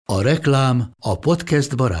A reklám a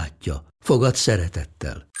podcast barátja. Fogad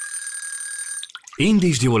szeretettel.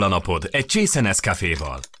 Indítsd jól a napod egy csésze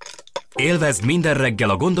Nescaféval. Élvezd minden reggel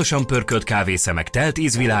a gondosan pörkölt kávészemek telt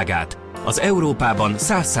ízvilágát, az Európában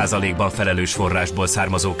 100%-ban felelős forrásból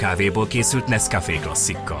származó kávéból készült Nescafé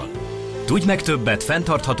klasszikkal. Tudj meg többet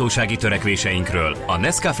fenntarthatósági törekvéseinkről a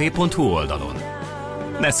nescafé.hu oldalon.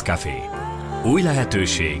 Nescafé. Új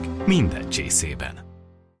lehetőség minden csészében.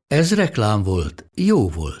 Ez reklám volt, jó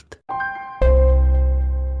volt.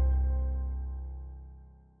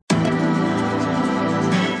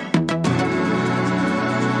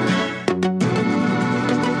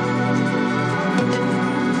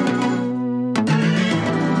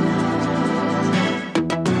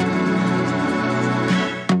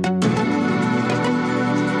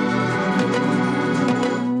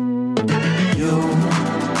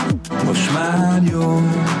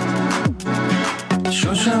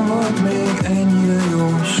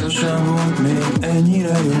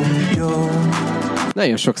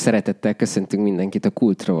 Nagyon sok szeretettel köszöntünk mindenkit a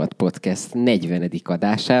Kult Rovat Podcast 40.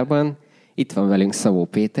 adásában. Itt van velünk Szabó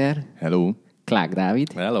Péter. Hello. Klák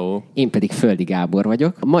Dávid. Hello. Én pedig Földi Gábor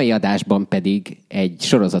vagyok. A mai adásban pedig egy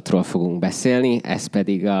sorozatról fogunk beszélni, ez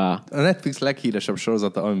pedig a Netflix leghíresebb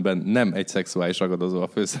sorozata, amiben nem egy szexuális ragadozó a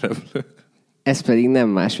főszereplő. Ez pedig nem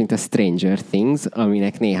más, mint a Stranger Things,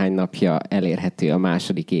 aminek néhány napja elérhető a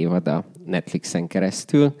második évad a Netflixen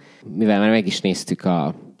keresztül. Mivel már meg is néztük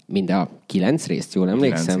mind a 9 részt, jól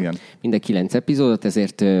emlékszem? 9, mind a 9 epizódot,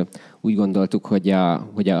 ezért úgy gondoltuk, hogy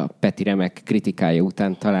a Peti remek kritikája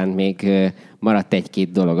után talán még maradt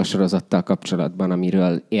egy-két dolog a sorozattal kapcsolatban,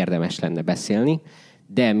 amiről érdemes lenne beszélni.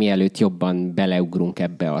 De mielőtt jobban beleugrunk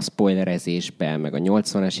ebbe a spoilerezésbe, meg a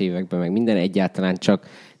 80-as évekbe, meg minden, egyáltalán csak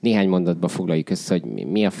néhány mondatba foglaljuk össze, hogy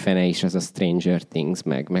mi a fene is az a Stranger Things,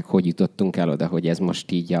 meg hogy jutottunk el oda, hogy ez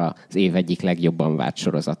most így az év egyik legjobban várt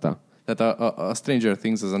sorozata. Tehát a Stranger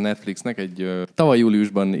Things az a Netflixnek egy tavaly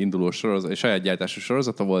júliusban induló sorozat, egy saját gyártású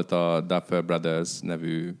sorozata volt, a Duffer Brothers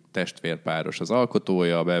nevű testvérpáros az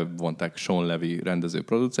alkotója, bevonták Sean Levy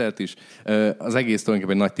rendező-producert is. Az egész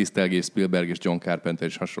tulajdonképpen nagy tisztelgés Spielberg és John Carpenter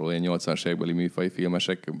is hasonló ilyen 80-as évekbeli műfai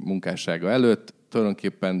filmesek munkássága előtt.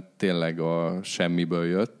 Tulajdonképpen tényleg a semmiből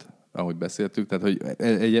jött, ahogy beszéltük. Tehát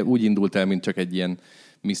hogy úgy indult el, mint csak egy ilyen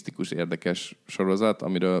misztikus, érdekes sorozat,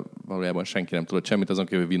 amiről valójában senki nem tudott semmit, azon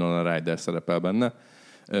kívül Winona Ryder szerepel benne.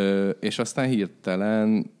 És aztán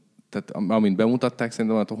hirtelen, tehát amint bemutatták,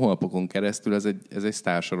 szerintem a hónapokon keresztül ez egy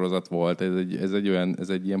sztársorozat volt, ez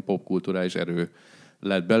egy ilyen popkulturális erő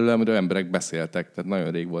lett belőle, amiről emberek beszéltek. Tehát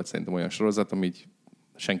nagyon rég volt szerintem olyan sorozat, amit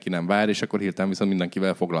senki nem vár, és akkor hirtelen viszont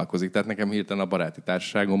mindenkivel foglalkozik. Tehát nekem hirtelen a baráti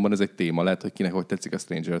társaságomban ez egy téma lett, hogy kinek hogy tetszik a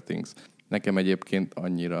Stranger Things. Nekem egyébként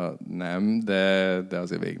annyira nem, de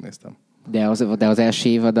azért végignéztem. De az első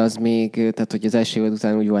évad az még, tehát hogy az első évad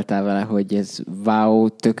után úgy voltál vele, hogy ez wow,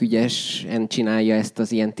 tök ügyesen csinálja ezt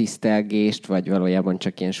az ilyen tisztelgést, vagy valójában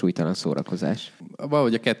csak ilyen súlytalan szórakozás?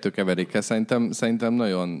 Valahogy a kettő keverékkel szerintem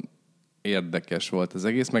nagyon érdekes volt az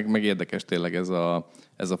egész, meg érdekes tényleg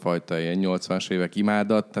ez a fajta ilyen 80-as évek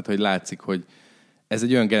imádat, tehát hogy látszik, hogy ez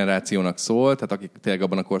egy olyan generációnak szól, tehát akik tényleg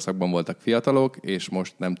abban a korszakban voltak fiatalok, és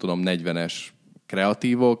most nem tudom, 40-es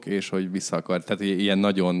kreatívok, és hogy vissza akar, tehát ilyen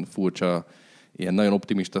nagyon furcsa, ilyen nagyon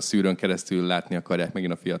optimista szűrőn keresztül látni akarják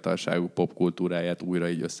megint a fiatalságuk popkultúráját újra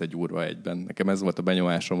így összegyúrva egyben. Nekem ez volt a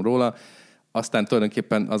benyomásom róla. Aztán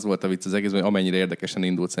tulajdonképpen az volt a vicc az egész, hogy amennyire érdekesen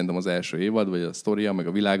indult szerintem az első évad, vagy a sztoria, meg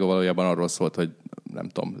a világa valójában arról szólt, hogy nem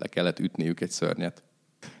tudom, le kellett ütniük egy szörnyet.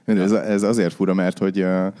 Ez azért fura, mert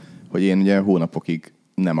hogy én ugye hónapokig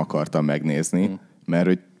nem akartam megnézni, mert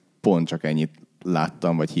hogy pont csak ennyit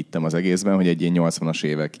láttam, vagy hittem az egészben, hogy egy ilyen 80-as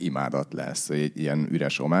évek imádat lesz, egy ilyen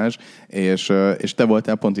üres omázs, és te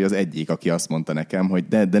voltál pont az egyik, aki azt mondta nekem, hogy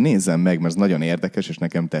de nézzem meg, mert ez nagyon érdekes, és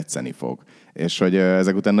nekem tetszeni fog. És hogy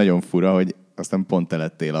ezek után nagyon fura, hogy aztán pont te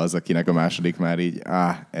lettél az, akinek a második már így,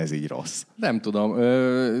 ez így rossz. Nem tudom,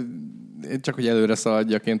 csak hogy előre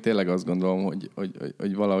szaladjak, én tényleg azt gondolom,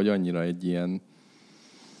 hogy valahogy annyira egy ilyen,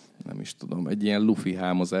 nem is tudom, egy ilyen lufi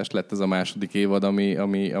hámozás lett ez a második évad,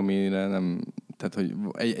 amire nem, tehát hogy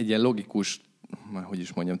egy ilyen logikus, hogy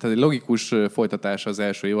is mondjam, tehát egy logikus folytatása az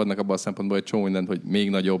első évadnak abban a szempontból, hogy csomó mindent, hogy még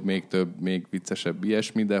nagyobb, még több, még viccesebb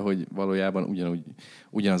ilyesmi, de hogy valójában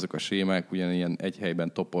ugyanazok a sémák, ugyanilyen egy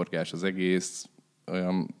helyben toporgás az egész,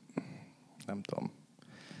 olyan, nem tudom,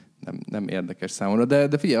 nem érdekes számomra,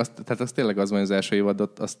 de figyelj, tehát az tényleg az van, az első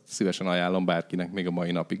évadot, azt szívesen ajánlom bárkinek, még a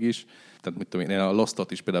mai napig is. Tehát mit tudom én a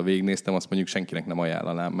Lostot is például végignéztem, azt mondjuk senkinek nem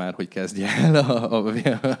ajánlanám már, hogy kezdje el,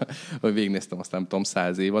 hogy végignéztem azt nem tudom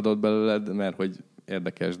 100 évadot belőled, mert hogy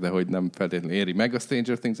érdekes, de hogy nem feltétlenül éri meg a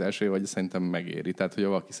Stranger Things első évad, szerintem megéri. Tehát, hogy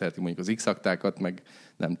valaki szereti mondjuk az X-aktákat, meg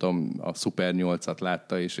nem tudom, a Super 8-at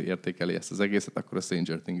látta és értékeli ezt az egészet, akkor a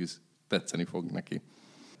Stranger Things tetszeni fog neki.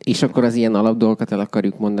 És akkor az ilyen alapdolgokat el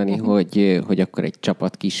akarjuk mondani, hogy akkor egy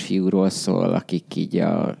csapat kisfiúról szól, akik így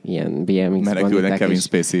ilyen BMX menekülnek Kevin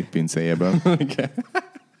Spacey pincéjéből.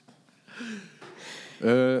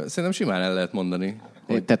 Szerintem simán el lehet mondani.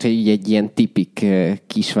 Tehát, hogy így egy ilyen tipik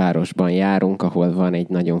kisvárosban járunk, ahol van egy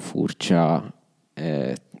nagyon furcsa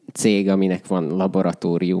cég, aminek van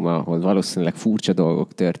laboratóriuma, ahol valószínűleg furcsa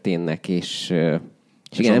dolgok történnek, és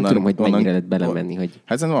igen, nem tudom, hogy mennyire lehet belemenni. Hogy...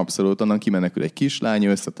 Hát szerintem abszolút, onnan kimenekül egy kislány,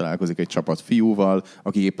 összetalálkozik egy csapat fiúval,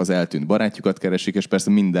 akik épp az eltűnt barátjukat keresik, és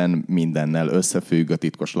persze mindennel összefügg, a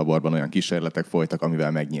titkos laborban olyan kísérletek folytak,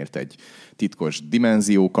 amivel megnyílt egy titkos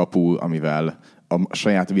dimenziókapu, amivel a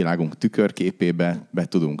saját világunk tükörképébe be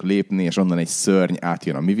tudunk lépni, és onnan egy szörny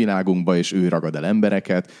átjön a mi világunkba, és ő ragad el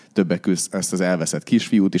embereket, többek között ezt az elveszett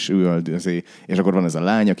kisfiút is ő öldözi, és akkor van ez a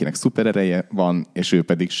lány, akinek szuperereje van, és ő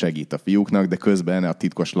pedig segít a fiúknak, de közben a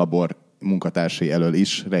titkos labor munkatársai elől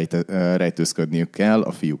is rejtőzködniük kell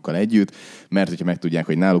a fiúkkal együtt, mert hogyha megtudják,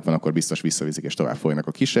 hogy náluk van, akkor biztos visszaviszik, és tovább folynak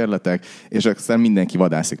a kísérletek, és aztán mindenki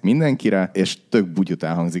vadászik mindenkire, és tök bugyut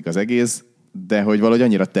elhangzik az egész, de hogy valahogy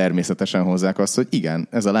annyira természetesen hozzák azt, hogy igen,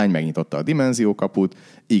 ez a lány megnyitotta a dimenziókaput,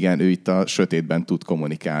 igen, ő itt a sötétben tud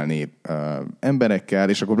kommunikálni emberekkel,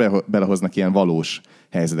 és akkor belehoznak ilyen valós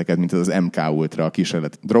helyzeteket, mint az MK Ultra, a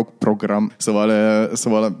kísérleti drogprogram.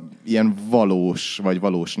 Szóval ilyen valós, vagy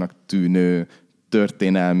valósnak tűnő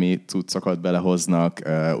történelmi cuccokat belehoznak,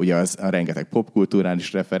 ugye az a rengeteg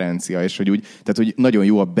popkulturális referencia, és tehát hogy nagyon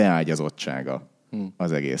jó a beágyazottsága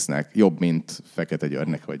az egésznek. Jobb, mint Fekete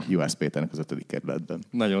Györgynek, vagy Juhász Péternek az 5. kerületben.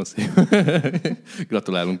 Nagyon szép.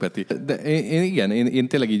 Gratulálunk, Peti. De én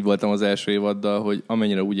tényleg így voltam az első évaddal, hogy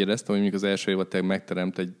amennyire úgy éreztem, hogy mondjuk az első évad tényleg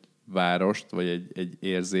megteremt egy várost, vagy egy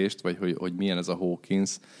érzést, vagy hogy milyen ez a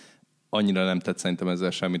Hawkins, annyira nem tett szerintem ezzel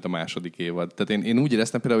semmit a második évad. Tehát én úgy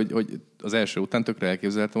éreztem például, hogy az első után tökre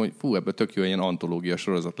elképzeltem, hogy ebből tök jó ilyen antológia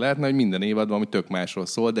sorozat lehetne, hogy minden évadban, ami tök másról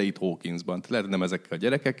szól, de itt Hawkinsban. Lehet nem ezekkel a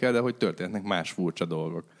gyerekekkel, de hogy történhetnek más furcsa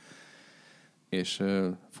dolgok. És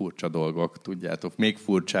furcsa dolgok, tudjátok, még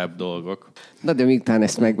furcsább dolgok. Na de miután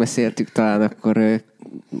ezt megbeszéltük, talán akkor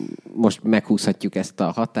most meghúzhatjuk ezt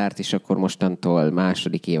a határt, és akkor mostantól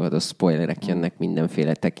második évados spoilerek jönnek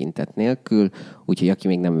mindenféle tekintet nélkül, úgyhogy aki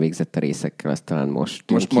még nem végzett a részekkel, azt talán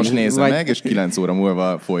most nézze meg, és 9 óra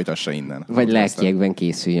múlva folytassa innen. Vagy lelkiekben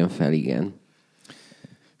készüljön fel, igen.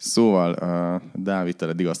 Szóval Dávidtől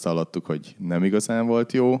eddig azt hallottuk, hogy nem igazán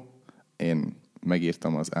volt jó. Én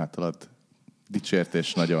megírtam az általad dicsért,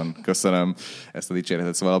 és nagyon köszönöm ezt a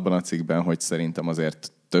dicséretet. Szóval abban a cikkben, hogy szerintem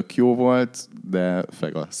azért tök jó volt, de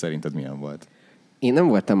Fega, szerinted milyen volt? Én nem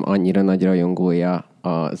voltam annyira nagy rajongója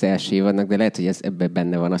az első évadnak, de lehet, hogy ez ebben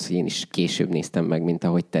benne van az, hogy én is később néztem meg, mint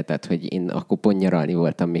ahogy te. Tehát, hogy én akkor pont nyaralni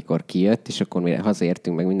voltam, mikor kijött, és akkor mire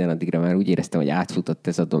hazaértünk meg minden addigra már úgy éreztem, hogy átfutott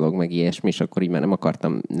ez a dolog, meg ilyesmi, és akkor így már nem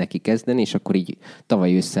akartam neki kezdeni, és akkor így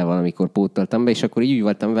tavaly ősszel valamikor pótoltam be, és akkor így úgy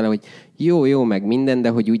voltam vele, hogy jó, meg minden, de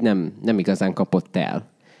hogy úgy nem igazán kapott el.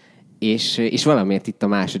 És valamiért itt a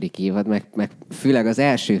második évad, meg főleg az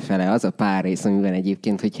első fele, az a pár rész, amiben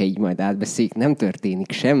egyébként, hogyha így majd átbeszéljük, nem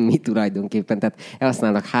történik semmi tulajdonképpen. Tehát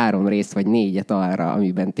elhasználnak 3 részt vagy 4-et arra,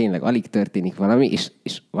 amiben tényleg alig történik valami,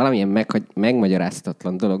 és valamilyen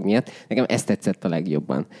megmagyaráztatlan dolog miatt nekem ezt tetszett a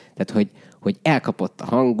legjobban. Tehát, hogy elkapott a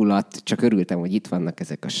hangulat, csak örültem, hogy itt vannak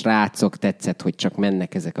ezek a srácok, tetszett, hogy csak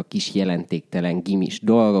mennek ezek a kis jelentéktelen gimis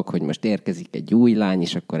dolgok, hogy most érkezik egy új lány,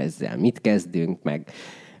 és akkor ezzel mit kezdünk,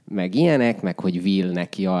 meg ilyenek, meg hogy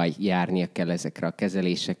Willnek járnia kell ezekre a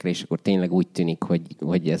kezelésekre, és akkor tényleg úgy tűnik,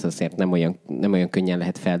 hogy ez azért nem olyan könnyen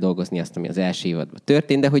lehet feldolgozni azt, ami az első évadban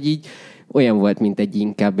történt, de hogy így olyan volt, mint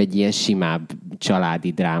inkább egy ilyen simább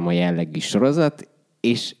családi dráma jellegű sorozat,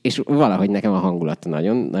 és valahogy nekem a hangulata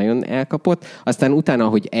nagyon, nagyon elkapott. Aztán utána,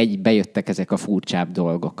 hogy bejöttek ezek a furcsább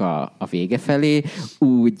dolgok a vége felé,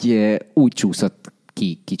 úgy csúszott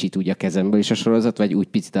ki kicsit úgy a kezemből is a sorozat, vagy úgy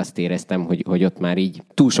picit azt éreztem, hogy ott már így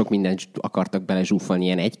túl sok mindent akartak bele zsúfolni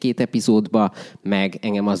ilyen 1-2 epizódba, meg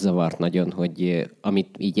engem az zavart nagyon, hogy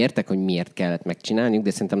amit így értek, hogy miért kellett megcsinálniuk,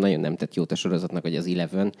 de szerintem nagyon nem tett jót a sorozatnak, hogy az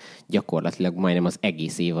Eleven gyakorlatilag majdnem az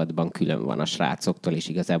egész évadban külön van a srácoktól, és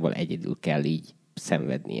igazából egyedül kell így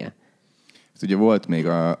szenvednie. Ugye volt még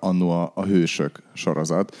annó a Hősök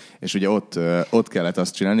sorozat, és ugye ott kellett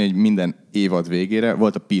azt csinálni, hogy minden évad végére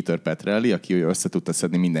volt a Peter Petrelli, aki össze tudta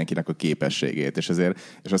szedni mindenkinek a képességét, és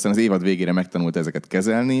aztán az évad végére megtanult ezeket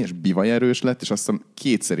kezelni, és bivajerős lett, és aztán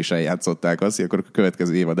kétszer is eljátszották azt, hogy akkor a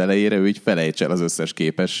következő évad elejére ő így felejts el az összes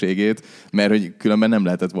képességét, mert hogy különben nem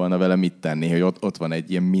lehetett volna vele mit tenni, hogy ott van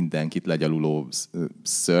egy ilyen mindenkit legyaluló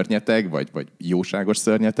szörnyeteg, vagy jóságos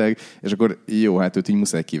szörnyeteg, és akkor jó, hát őt így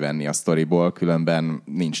muszáj kivenni a sztoriból, különben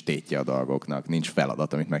nincs tétje a dolgoknak, nincs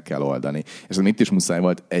feladat, amit meg kell oldani. És itt is muszáj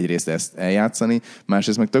volt egyrészt ezt eljátszani,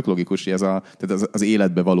 másrészt meg tök logikus, hogy tehát az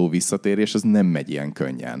életbe való visszatérés, az nem megy ilyen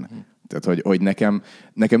könnyen. Tehát, hogy nekem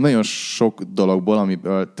nagyon sok dologból,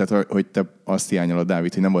 amiből, tehát, hogy te azt hiányolod,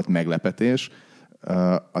 Dávid, hogy nem volt meglepetés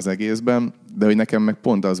az egészben, de hogy nekem meg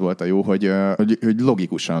pont az volt a jó, hogy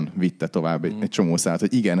logikusan vitte tovább egy csomó szállat,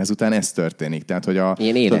 hogy igen, ezután ez történik. Tehát, hogy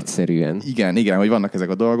ilyen életszerűen. Igen, hogy vannak ezek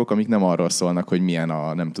a dolgok, amik nem arról szólnak, hogy milyen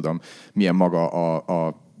milyen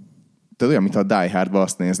maga tehát olyan, mintha a Die Hardba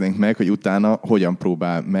azt néznénk meg, hogy utána hogyan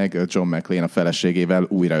próbál meg John McClane a feleségével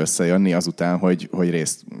újra összejönni azután, hogy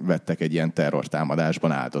részt vettek egy ilyen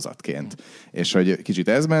terrortámadásban áldozatként. És hogy kicsit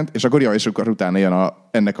ez ment, és akkor utána jön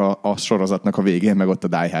ennek a sorozatnak a végén, meg ott a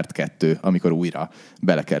Die Hard 2, amikor újra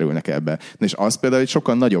belekerülnek ebbe. És az például egy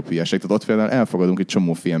sokkal nagyobb hülyeség. Tehát ott például elfogadunk egy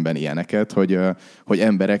csomó filmben ilyeneket, hogy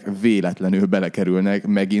emberek véletlenül belekerülnek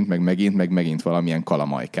megint valamilyen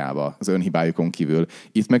kalamajkába az önhibájukon kívül.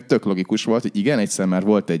 Itt meg tök logikus volt, hogy igen, egyszer már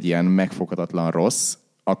volt egy ilyen megfoghatatlan rossz,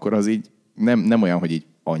 akkor az így nem olyan, hogy így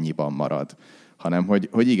annyiban marad, hanem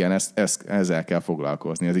hogy igen, ezzel kell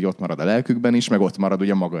foglalkozni. Ez így ott marad a lelkükben is, meg ott marad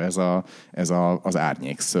ugye maga ez az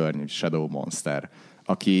árnyék szörny, Shadow Monster,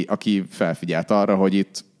 aki felfigyelt arra, hogy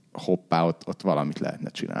itt hoppá, ott valamit lehetne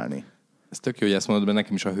csinálni. Ez tök jó, hogy ezt mondod, mert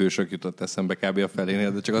nekem is a Hősök jutott eszembe kb. A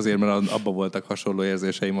felénél, de csak azért, mert abban voltak hasonló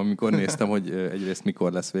érzéseim, amikor néztem, hogy egyrészt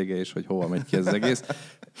mikor lesz vége, és hogy hova megy ki ez az egész.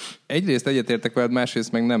 Egyrészt egyetértek veled,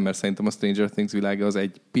 másrészt meg nem, mert szerintem a Stranger Things világa az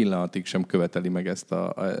egy pillanatig sem követeli meg ezt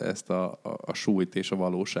a súlyt és a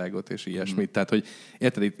valóságot, és ilyesmit. Tehát, hogy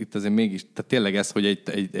érted, itt azért mégis, tehát tényleg ez, hogy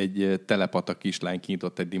egy telepata kislány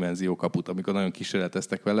kinyitott egy dimenziókaput, amikor nagyon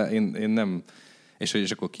kísérleteztek vele, én nem...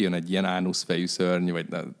 És akkor kijön egy ilyen ánuszfejű szörny,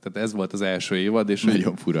 tehát ez volt az első évad. És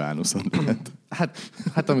nagyon fura ánuszon lehet.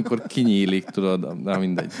 Hát amikor kinyílik, tudod, na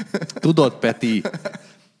mindegy. Tudod, Peti?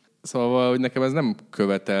 Szóval, hogy nekem ez nem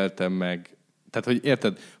követeltem meg. Tehát, hogy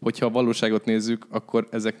érted, hogyha a valóságot nézzük, akkor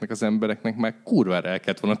ezeknek az embereknek már kurvára el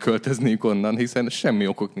kellett volna költözniük onnan, hiszen semmi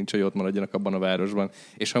okok nincs, hogy ott maradjanak abban a városban.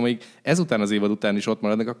 És ha még ezután az évad után is ott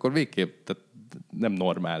maradnak, akkor végképp tehát nem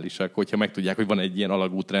normálisak, hogyha megtudják, hogy van egy ilyen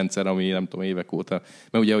alagútrendszer, ami nem tudom, évek óta.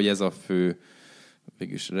 Mert ugye, hogy ez a fő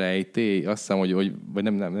végülis rejtély, azt hiszem, hogy vagy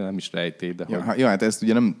nem is rejtély, de hogy... Ja, hát ezt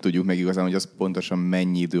ugye nem tudjuk meg igazán, hogy az pontosan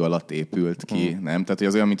mennyi idő alatt épült ki, nem? Tehát, hogy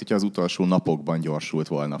az olyan, mint hogyha az utolsó napokban gyorsult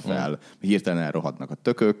volna fel. Hirtelen elrohadnak a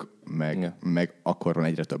tökök, meg akkor van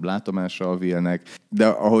egyre több látomása a Willnek. De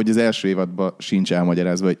ahogy az első évadban sincs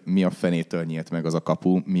elmagyarázva, hogy mi a fenétől nyílt meg az a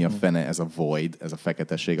kapu, mi a fene ez a void, ez a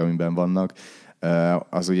feketesség, amiben vannak,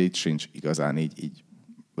 az ugye itt sincs igazán így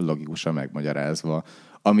logikusan megmagyarázva.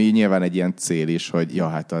 Ami nyilván egy ilyen cél is, hogy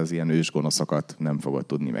hát az ilyen ősgonoszokat nem fogod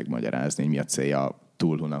tudni megmagyarázni, hogy mi a célja a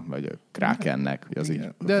Cthulhunak, vagy a Krakennek, hogy az így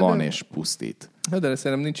van és pusztít. De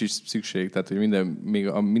szerintem nincs is szükség, tehát hogy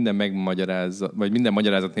minden megmagyarázat, vagy minden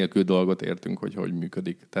magyarázat nélkül dolgot értünk, hogy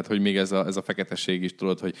működik. Tehát, hogy még ez a feketesség is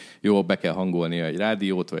tudod, hogy jó, be kell hangolni egy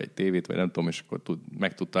rádiót, vagy egy tévét, vagy nem tudom, és akkor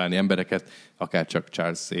meg tud találni embereket, akár csak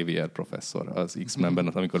Charles Xavier professzor az X-Menben,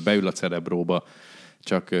 amikor beül a cerebróba,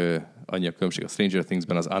 csak annyi a különbség. A Stranger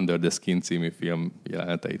Things-ben az Under the Skin című film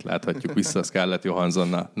jeleneteit láthatjuk vissza a Scarlett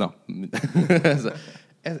Johanssonnal. Na,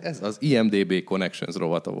 ez az IMDb Connections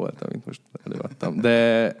rovata volt, amit most előadtam.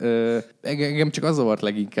 De engem csak az zavart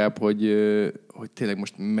leginkább, hogy tényleg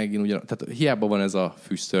most megint tehát hiába van ez a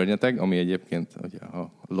füstszörnyeteg, ami egyébként ugye,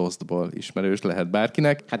 a Lostból ismerős lehet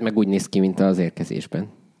bárkinek. Hát meg úgy néz ki, mint az Érkezésben.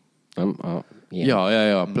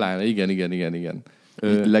 Ja, pláne, igen.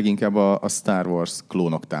 Leginkább a Star Wars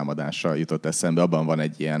klónok támadása jutott eszembe. Abban van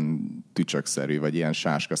egy ilyen tücsökszerű, vagy ilyen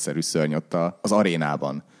sáskaszerű szörny ott az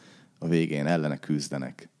arénában. A végén ellene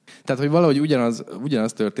küzdenek. Tehát, hogy valahogy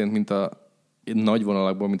ugyanaz történt, mint a nagy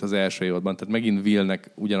vonalakból, mint az első évadban. Tehát megint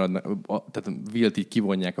Willnek tehát Willt így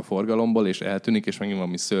kivonják a forgalomból, és eltűnik, és megint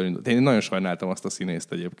valami szörnyű. Én nagyon sajnáltam azt a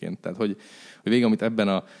színészt egyébként. Tehát, hogy végig, amit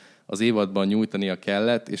ebben az évadban nyújtania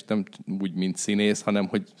kellett, és nem úgy, mint színész, hanem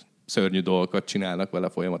hogy szörnyű dolgokat csinálnak vele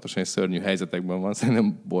folyamatosan, és szörnyű helyzetekben van,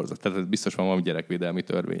 szerintem borzat. Tehát biztos van valami gyerekvédelmi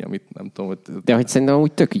törvény, amit nem tudom. De hogy szerintem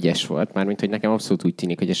amúgy tök ügyes volt, mármint, hogy nekem abszolút úgy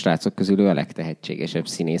tűnik, hogy a srácok közül ő a legtehetségesebb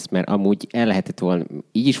színész, mert amúgy el lehetett volna,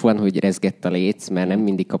 így is van, hogy rezgett a léc, mert nem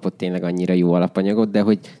mindig kapott tényleg annyira jó alapanyagot, de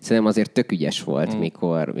hogy szerintem azért tök ügyes volt,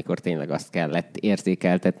 mikor tényleg azt kellett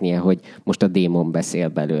érzékeltetnie, hogy most a démon beszél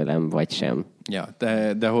belőlem, vagy sem. Ja,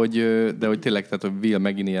 de hogy tényleg, tehát hogy Will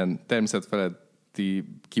megint ilyen természetfeletti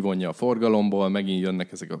kivonja a forgalomból, megint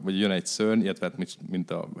jönnek ezek, vagy jön egy szörny, illetve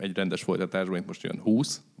mint egy rendes folytatásban, mint most jön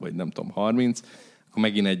 20, vagy nem tudom, 30, akkor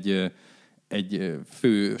megint egy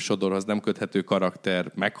fő sodorhoz nem köthető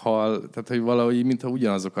karakter meghal, tehát hogy valahogy mintha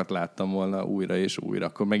ugyanazokat láttam volna újra és újra.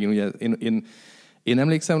 Akkor megint ugye én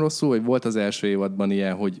emlékszem rosszul, hogy volt az első évadban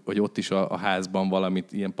ilyen, hogy ott is a házban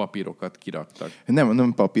valamit, ilyen papírokat kiraktak.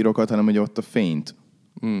 Nem papírokat, hanem hogy ott a fényt,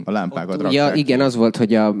 a lámpákat rakták. Ja, igen, az volt, hogy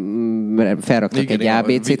felraktak egy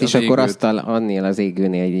ABC-t, és akkor azt annél az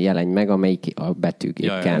égőnél jelenj meg, amelyik a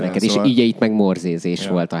betűgép kell neked. Szóval... És így itt meg morzézés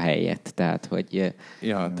volt a helyett. Tehát, hogy...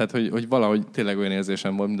 Ja, tehát, hogy valahogy tényleg olyan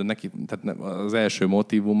érzésem volt, de neki, tehát az első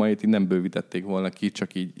motívumait így nem bővítették volna ki,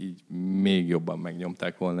 csak így még jobban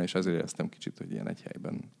megnyomták volna, és azért éreztem kicsit, hogy ilyen egy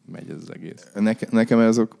helyben megy ez az egész. Nekem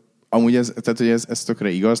azok amúgy ez tökre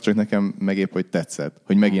igaz, csak nekem meg épp, hogy tetszett.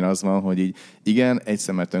 Hogy megint az van, hogy így igen, egy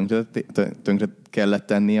szemmel tönkre kellett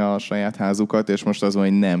tenni a saját házukat, és most az van,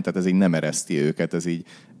 hogy nem, tehát ez így nem ereszti őket, ez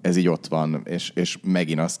így ott van, és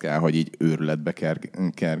megint azt kell, hogy így őrületbe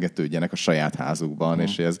kergetődjenek a saját házukban,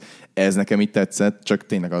 és ez nekem így tetszett, csak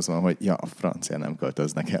tényleg az van, hogy ja, a francia nem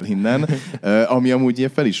költöznek el innen, ami amúgy ilyen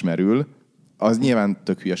felismerül. Az nyilván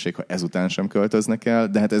tök hülyeség, ha ezután sem költöznek el,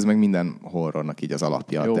 de hát ez meg minden horrornak így az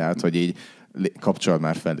alapja. Jó. Tehát, hogy így kapcsolod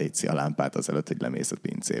már fel, létszi a lámpát azelőtt, hogy lemész a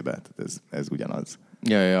pincébe. Tehát ez ugyanaz.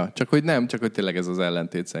 Ja. Csak hogy tényleg ez az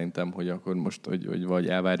ellentét szerintem, hogy akkor most, hogy vagy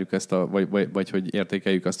elvárjuk ezt, vagy hogy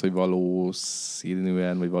értékeljük azt, hogy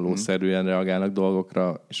valószínűen, vagy valószerűen reagálnak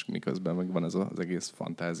dolgokra, és miközben meg van ez az egész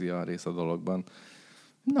fantázia rész a dologban.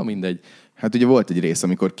 Na mindegy. Hát ugye volt egy rész,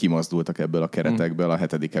 amikor kimozdultak ebből a keretekből a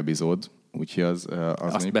 7. epizód, úgyhogy az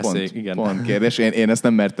pont kérdés. Én ezt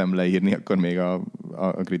nem mertem leírni, akkor még a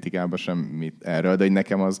kritikában semmit erről, de hogy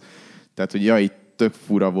nekem az, tehát hogy itt tök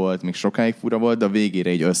fura volt, még sokáig fura volt, de a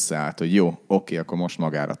végére így összeállt, hogy jó, oké, akkor most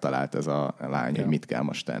magára talált ez a lány, hogy mit kell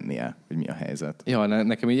most tennie, hogy mi a helyzet. Ja,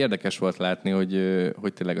 nekem így érdekes volt látni,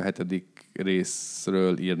 hogy tényleg a 7.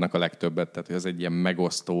 részről írnak a legtöbbet, tehát hogy az egy ilyen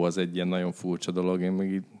megosztó, az egy ilyen nagyon furcsa dolog, én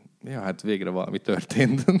meg így hát végre valami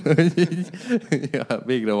történt.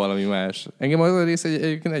 Végre valami más. Engem az a rész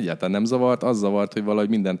egyébként egyáltalán nem zavart, az zavart, hogy valahogy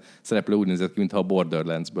minden szereplő úgy nézett ki, mintha a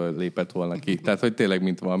Borderlands-ből lépett volna ki. Tehát, hogy tényleg,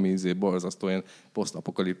 mint valami borzasztó ilyen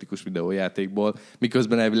posztapokaliptikus videójátékból,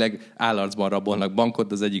 miközben elvileg állarcban rabolnak bankot,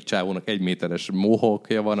 de az egyik csávónak 1 méteres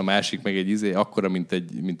mohawkja van, a másik meg egy akkora, mint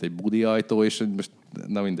egy budi ajtó, és most,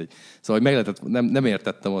 na mindegy. Szóval, hogy meg lehetett, nem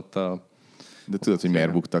értettem ott a... De tudod, hogy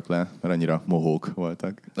miért buktak le? Mert annyira mohók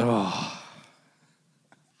voltak.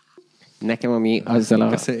 Nekem, ami azzal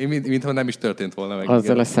a... Mintha nem is történt volna meg.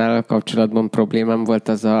 Azzal a szállal kapcsolatban problémám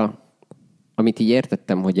volt amit így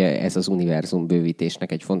értettem, hogy ez az univerzum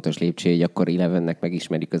bővítésnek egy fontos lépcsője, hogy akkor Elevennek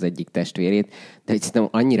megismerik az egyik testvérét, de hogy szerintem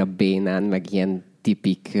annyira bénán, meg ilyen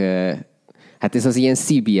tipik... Hát ez az ilyen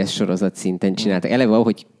CBS sorozat szinten csináltak. Eleve,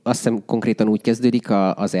 hogy azt hiszem konkrétan úgy kezdődik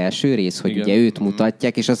az első rész, hogy igen, ugye őt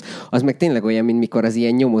mutatják, és az meg tényleg olyan, mint mikor az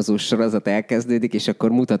ilyen nyomozós sorozat elkezdődik, és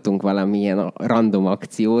akkor mutatunk valamilyen random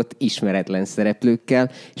akciót ismeretlen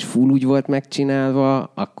szereplőkkel, és full úgy volt megcsinálva,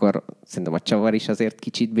 akkor szerintem a csavar is azért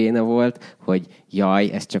kicsit béna volt, hogy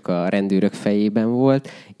jaj, ez csak a rendőrök fejében volt,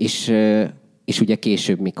 és ugye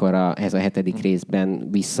később, mikor ez a 7. részben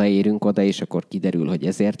visszaérünk oda, és akkor kiderül, hogy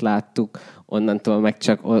ezért láttuk, onnantól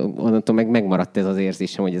meg megmaradt ez az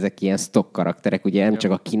érzésem, hogy ezek ilyen stock karakterek, ugye nem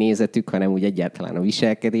csak a kinézetük, hanem úgy egyáltalán a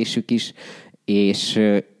viselkedésük is, és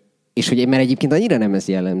hogy mert egyébként annyira nem ez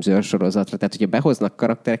jellemző a sorozatra, tehát hogyha behoznak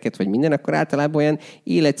karaktereket, vagy minden, akkor általában olyan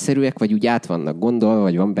életszerűek, vagy úgy át vannak gondolva,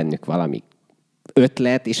 vagy van bennük valami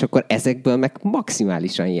ötlet, és akkor ezekből meg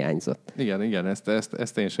maximálisan hiányzott. Igen,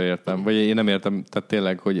 ezt én sem értem. Vagy én nem értem, tehát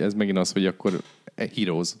tényleg, hogy ez megint az, hogy akkor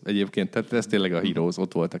Heroes egyébként, tehát ez tényleg a Heroes,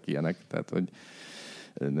 ott voltak ilyenek, tehát hogy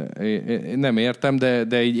nem értem,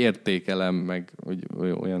 de így értékelem meg, hogy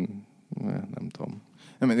olyan, nem tudom.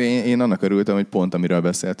 Én annak örültem, hogy pont amiről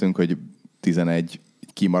beszéltünk, hogy 11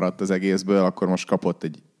 kimaradt az egészből, akkor most kapott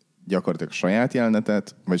egy gyakorlatilag saját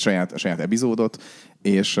jelenetet, vagy saját epizódot,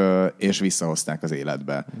 és visszahozták az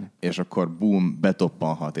életbe. És akkor boom,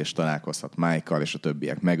 betoppanhat, és találkozhat Mike-kal, és a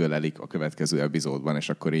többiek megölelik a következő epizódban, és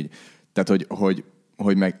akkor így, tehát hogy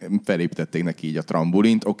hogy meg felépítették neki így a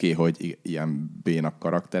trambulint, oké, hogy ilyen bénak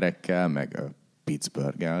karakterekkel, meg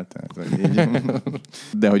Pittsburgh-el,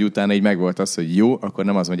 de hogy utána így megvolt az, hogy jó, akkor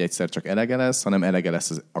nem az, hogy egyszer csak elege lesz, hanem elege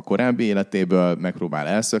lesz a korábbi életéből, megpróbál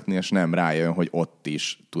elszökni, és nem rájön, hogy ott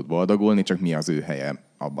is tud boldogulni, csak mi az ő helye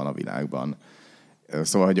abban a világban.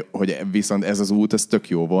 Szóval, hogy viszont ez az út, ez tök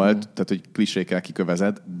jó volt, tehát, hogy klisékkel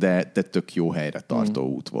kikövezett, de tök jó helyre tartó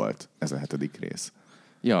út volt ez a 7. rész.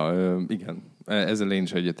 Ja, igen. Ezzel én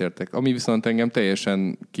is egyetértek. Ami viszont engem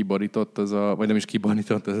teljesen kiborított, vagy nem is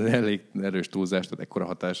kiborított, az elég erős túlzás, tehát ekkora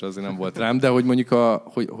hatása azért nem volt rám, de hogy mondjuk,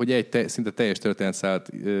 hogy szinte teljes történetszállat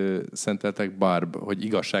szenteltek Barb, hogy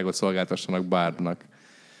igazságot szolgáltassanak Barbnak.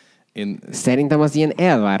 Szerintem az ilyen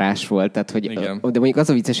elvárás volt, tehát, hogy, de mondjuk az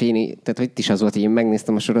a vicces, hogy tehát hogy itt is az volt, hogy én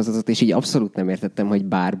megnéztem a sorozatot, és így abszolút nem értettem, hogy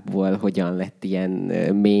Barbból hogyan lett ilyen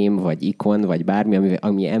mém, vagy ikon, vagy bármi,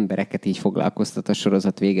 ami embereket így foglalkoztat a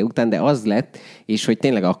sorozat vége után, de az lett, és hogy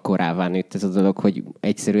tényleg akkorává nőtt ez a dolog, hogy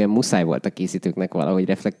egyszerűen muszáj volt a készítőknek valahogy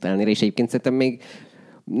reflektálni, és egyébként szerintem még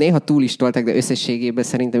néha túl is tolták, de összességében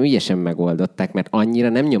szerintem ügyesen megoldották, mert annyira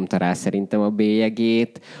nem nyomta rá szerintem a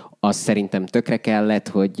bélyegét. Az szerintem tökre kellett,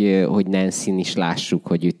 hogy Nancy-n is lássuk,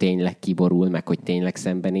 hogy ő tényleg kiborul, meg hogy tényleg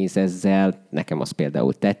szembenéz ezzel. Nekem az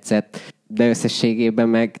például tetszett. De összességében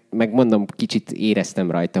meg mondom, kicsit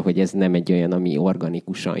éreztem rajta, hogy ez nem egy olyan, ami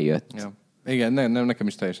organikusan jött. Ja. Igen, nem, nekem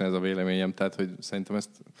is teljesen ez a véleményem. Tehát, hogy szerintem ezt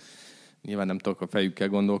nyilván nem tudok a fejükkel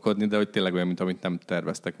gondolkodni, de hogy tényleg olyan, mint amit nem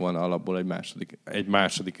terveztek volna alapból egy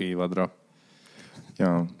második évadra.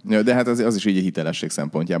 Ja, de hát az is így a hitelesség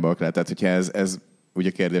szempontjából lehet. Tehát, hogyha ez ugye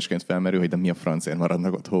kérdésként felmerül, hogy de mi a francért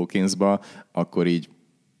maradnak ott Hawkinsba, akkor így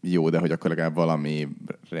jó, de hogy akkor legalább valami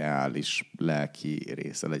reális lelki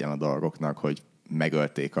része legyen a dolgoknak, hogy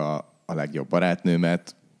megölték a legjobb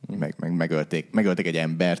barátnőmet, meg megölték egy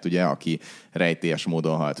embert, ugye, aki rejtélyes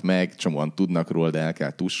módon halt meg, csomóan tudnak róla, de el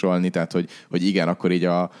kell tussolni, tehát hogy igen, akkor így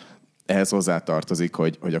ehhez hozzátartozik,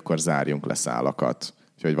 hogy akkor zárjunk le szálakat.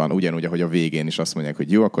 Úgyhogy van ugyanúgy, ahogy a végén is azt mondják,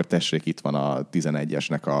 hogy jó, akkor tessék, itt van a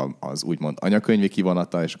 11-esnek az úgymond anyakönyvi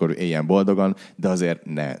kivonata, és akkor éljen boldogan, de azért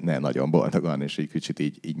ne nagyon boldogan, és egy kicsit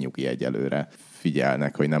így nyugi egyelőre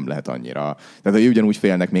figyelnek, hogy nem lehet annyira. Tehát hogy ugyanúgy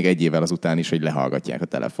félnek még egy évvel azután is, hogy lehallgatják a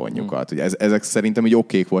telefonjukat. Ugye ezek szerintem így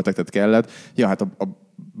okék voltak, tehát kellett. Ja, hát a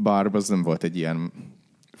Barb az nem volt egy ilyen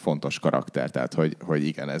fontos karakter, tehát hogy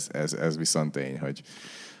igen, ez viszont tény,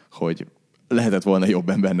 hogy lehetett volna jobb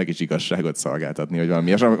embernek is igazságot szolgáltatni, hogy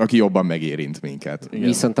valami, aki jobban megérint minket. Igen.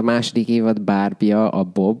 Viszont a második évad Barbie-ja, a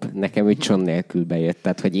Bob, nekem úgy cson nélkül bejött.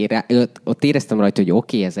 Tehát, hogy ott éreztem rajta, hogy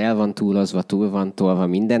oké, ez el van túlozva, túl van tolva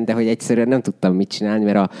minden, de hogy egyszerűen nem tudtam mit csinálni,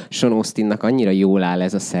 mert a Sean Austinnak annyira jól áll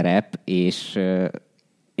ez a szerep, és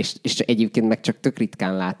egyébként meg csak tök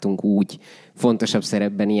ritkán látunk úgy fontosabb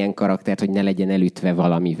szerepben ilyen karaktert, hogy ne legyen elütve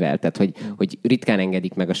valamivel. Tehát, hogy ritkán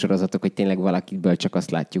engedik meg a sorozatok, hogy tényleg valakiből csak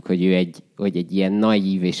azt látjuk, hogy ő egy ilyen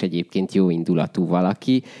naív és egyébként jó indulatú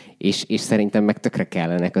valaki, és szerintem meg tökre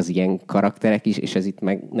kellenek az ilyen karakterek is, és ez itt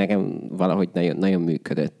meg nekem valahogy nagyon, nagyon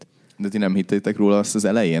működött. De ti nem hittétek róla azt az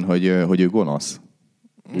elején, hogy ő gonosz?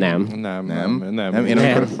 Nem. Én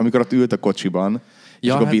amikor ott ült a kocsiban, és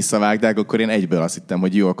akkor visszavágták, akkor én egyből azt hittem,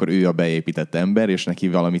 hogy jó, akkor ő a beépített ember, és neki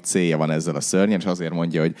valami célja van ezzel a szörnyen, és azért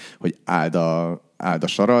mondja, hogy áld a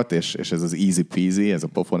sarat, és ez az easy peasy, ez a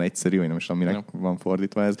pofon egyszerű, vagy nem is tudom, minek van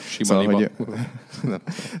fordítva ez.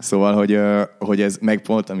 Szóval, hogy ez meg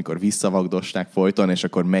volt, amikor visszavagdosták folyton, és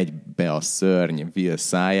akkor megy be a szörny Will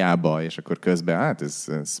szájába, és akkor közben, hát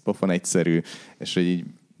ez pofon egyszerű, és hogy így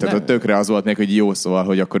tehát tökre az volt még, hogy jó, szóval,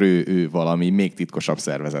 hogy akkor ő valami még titkosabb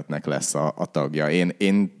szervezetnek lesz a tagja.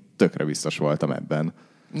 Én tökre biztos voltam ebben.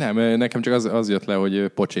 Nem, nekem csak az jött le, hogy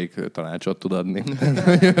pocsék tanácsot tud adni.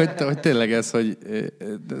 hogy tényleg ez, hogy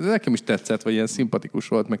nekem is tetszett, vagy ilyen szimpatikus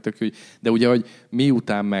volt, meg tök, de ugye, hogy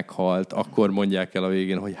miután meghalt, akkor mondják el a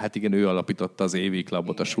végén, hogy hát igen, ő alapította az Évi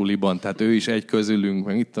Klubot a suliban, tehát ő is egy közülünk,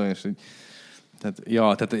 meg itt és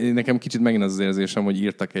tehát nekem kicsit megint az érzésem, hogy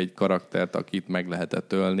írtak egy karaktert, akit meg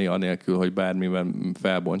lehetett ölni, anélkül, hogy bármiben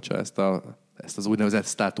felbontsa ezt az úgynevezett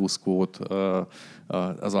status quo-t,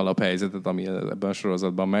 az alaphelyzetet, ami ebben a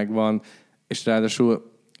sorozatban megvan. És ráadásul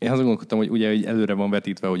én azt gondolkodtam, hogy ugye hogy előre van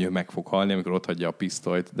vetítve, hogy ő meg fog halni, amikor ott hagyja a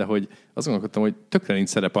pisztolyt, de hogy azt gondolkodtam, hogy tökre nincs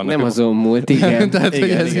szerep annak. Nem azon múlt, igen. Tehát,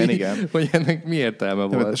 igen. Hogy ennek mi értelme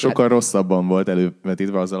volt? Sokkal rosszabban volt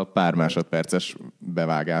elővetítve azzal a pár másodperces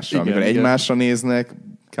bevágással, amikor egymásra néznek,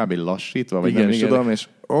 kb. Lassítva, vagy nem is tudom, és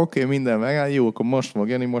oké, minden megáll, jó, akkor most fog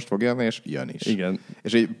jönni, és jön is. Igen.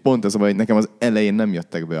 És pont az, hogy nekem az elején nem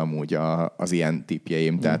jöttek be amúgy az ilyen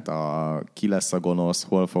tippjeim, tehát ki lesz a gonosz,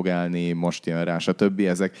 hol fog állni, most jön rá, stb.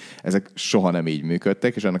 Ezek soha nem így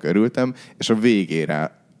működtek, és ennek örültem, és a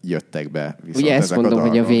végére jöttek be. Viszont ugye ezt mondom,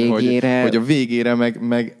 hogy a végére... Hogy a végére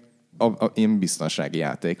meg én biztonsági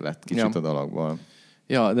játék lett kicsit a dologból.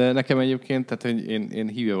 Ja, de nekem egyébként, tehát hogy én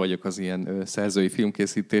híve vagyok az ilyen szerzői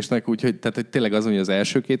filmkészítésnek, úgyhogy tehát, hogy tényleg az, hogy az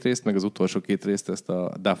első 2 részt, meg az utolsó 2 részt ezt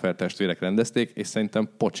a Duffer testvérek rendezték, és szerintem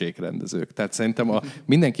pocsék rendezők. Tehát szerintem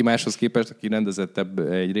mindenki máshoz képest, aki rendezett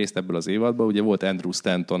egy részt ebből az évadban, ugye volt Andrew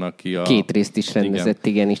Stanton, aki 2 részt is rendezett,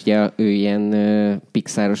 igen, és ugye ő ilyen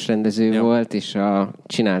Pixaros rendező volt, és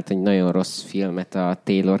csinált egy nagyon rossz filmet a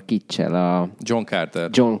Taylor Kitschel, a John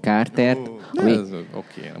Carter. Ami,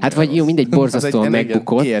 okay, hát vagy jó, mindegy, borzasztóan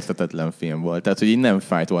megbukott. Érthetetlen film volt. Tehát, hogy így nem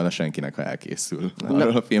fájt volna senkinek, ha elkészül.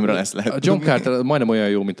 Arról a filmről lesz lehet. A John Carter majdnem olyan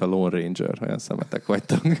jó, mint a Lone Ranger. Olyan szemetek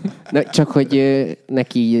vagytok. Na, csak, hogy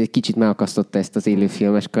neki kicsit megakasztotta ezt az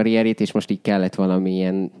élőfilmes karrierét, és most így kellett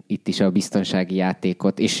valamilyen itt is a biztonsági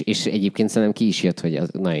játékot, és egyébként szerintem ki is jött, hogy az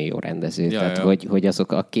nagyon jó rendező. Ja, tehát, ja. Hogy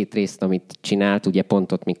azok a 2 részt, amit csinált, ugye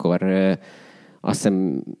pont ott, mikor azt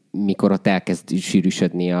hiszem, mikor ott elkezd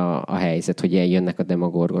sűrűsödni a helyzet, hogy eljönnek a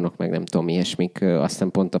demogorgonok, meg nem tudom, ilyesmik, azt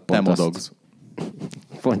hiszem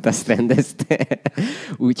pont azt rendezte.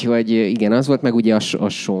 Úgyhogy igen, az volt, meg ugye a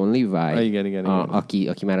Sean Levi, igen.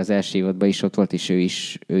 Aki már az első évadban is ott volt, és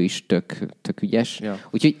ő is tök ügyes. Ja.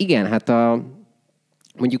 Úgyhogy igen, hát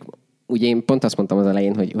mondjuk ugye én pont azt mondtam az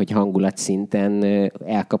elején, hogy hangulat szinten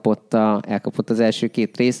elkapott az első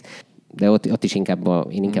 2 rész, de ott is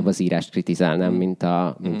inkább az írást kritizálnám, mint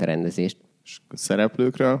a rendezést.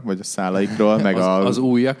 Szereplőkről, vagy a szálaikról, meg az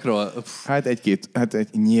újakról? Hát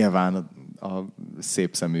nyilván a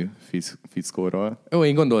szép szemű fickóról. Jó,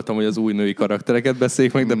 én gondoltam, hogy az új női karaktereket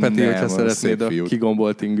beszéljük meg, de Peti, hogyha szeretnéd a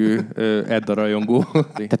kigomboltingű Edda rajongó.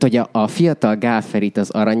 Tehát, hogy a fiatal Gál Ferit az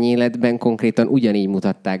Aranyéletben konkrétan ugyanígy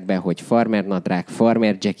mutatták be, hogy farmer nadrág,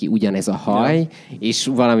 farmer Jackie, ugyanez a haj, és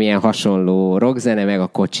valamilyen hasonló rockzene, meg a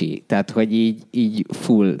kocsi. Tehát, hogy így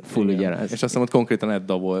full ugyanaz. És azt hiszem, hogy konkrétan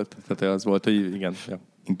Edda volt. Tehát az volt, hogy igen. Ja.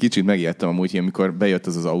 Én kicsit megijedtem amúgy, amikor bejött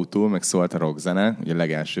az autó, meg szólt a rockzene, ugye a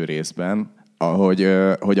legelső részben,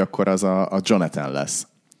 hogy akkor az a Jonathan lesz.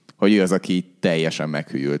 Hogy ő az, aki teljesen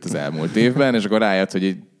meghűlt az elmúlt évben, és akkor rájött,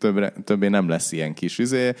 hogy többé nem lesz ilyen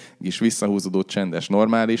kis visszahúzódó, csendes,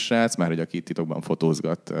 normális srác, már hogy aki titokban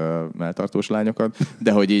fotózgat melltartós lányokat,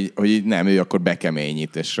 de hogy így nem, ő akkor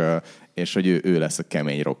bekeményít, és hogy ő lesz a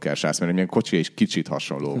kemény rocker srác, mert milyen kocsi is kicsit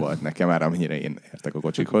hasonló volt nekem, már amennyire én értek a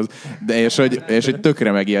kocsikhoz. De és hogy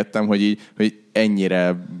tökre megijedtem, hogy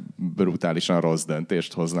ennyire brutálisan rossz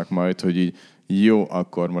döntést hoznak majd, hogy így jó,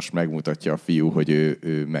 akkor most megmutatja a fiú, hogy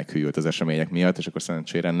ő meghűlt az események miatt, és akkor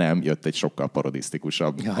szerencsére nem, jött egy sokkal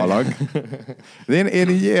parodisztikusabb halag. De én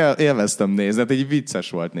így élveztem nézni, hát egy vicces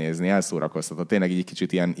volt nézni, elszórakoztatott. Tényleg egy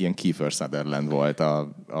kicsit ilyen Kiefer Sutherland volt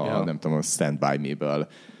nem tudom, a Stand By Me-ből.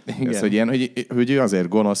 Ez, hogy ő azért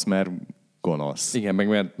gonosz, mert gonosz. Igen, meg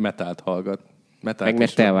mert metált hallgat. Meg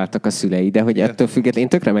mert elváltak a szülei, de hogy ettől függetlenül én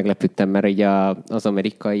tökre meglepődtem, mert így az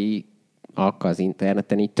amerikai az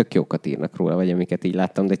interneten így tök jókat írnak róla, vagy amiket így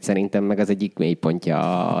láttam, de szerintem meg az egyik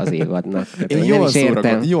mélypontja az évadnak. Én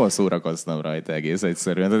jól szórakoztam rajta egész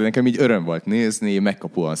egyszerűen. Tehát nekem így öröm volt nézni,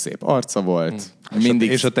 megkapóan szép arca volt.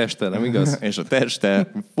 És a teste, nem igaz? És a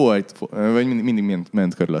teste volt, vagy mindig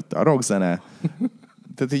ment körülötte a rockzene.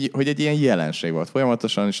 Tehát, hogy egy ilyen jelenség volt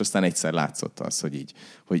folyamatosan, és aztán egyszer látszott az,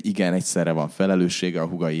 hogy igen, egyszerre van felelőssége a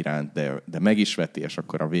húga iránt, de meg is veti, és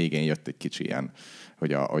akkor a végén jött egy kicsi ilyen,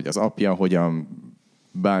 hogy az apja hogyan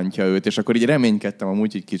bántja őt, és akkor így reménykedtem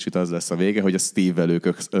amúgy, hogy kicsit az lesz a vége, hogy a Steve-vel ők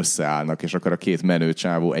összeállnak, és akkor a 2 menő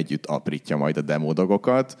csávó együtt aprítja majd a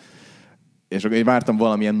demodogokat, és akkor én vártam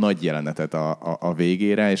valamilyen nagy jelenetet a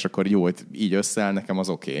végére, és akkor jó, hogy így összeáll, nekem az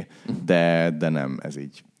oké. De nem, ez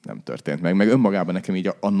így nem történt meg. Meg önmagában nekem így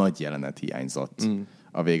a nagy jelenet hiányzott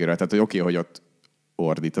a végére. Tehát, hogy oké, hogy ott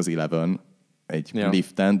ordít az Eleven egy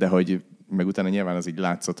liften, de hogy meg utána nyilván az így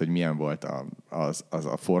látszott, hogy milyen volt az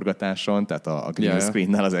a forgatáson, tehát a green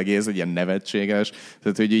screennel az egész, egy ilyen nevetséges.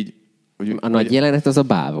 Tehát, hogy így... A nagy jelenet az a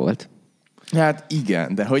bál volt. Hát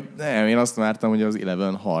igen, de hogy nem, én azt vártam, hogy az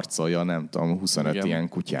Eleven harcolja, nem tudom, 25 ilyen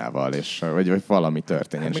kutyával, és vagy valami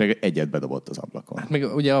történjen, és egyet bedobott az ablakon. Hát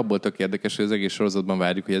meg ugye abból tök érdekes, hogy az egész sorozatban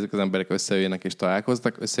várjuk, hogy ezek az emberek összejönnek és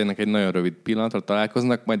találkoznak, összejönnek egy nagyon rövid pillanatra,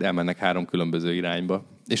 találkoznak, majd elmennek 3 különböző irányba.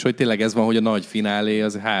 És hogy tényleg ez van, hogy a nagy finálé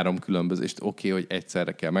az 3 különböző, és oké, hogy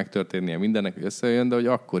egyszerre kell megtörténnie mindennek, hogy összejön, de hogy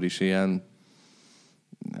akkor is ilyen,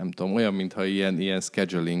 nem tudom, olyan, mintha ilyen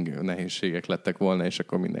scheduling nehézségek lettek volna, és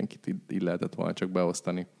akkor mindenkit így lehetett volna csak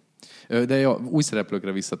beosztani. De jó, új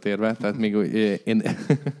szereplőkre visszatérve, tehát még én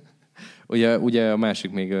ugye a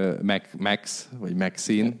másik még Max, vagy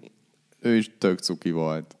Maxine, ő is tök cuki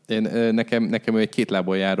volt. Nekem ő egy két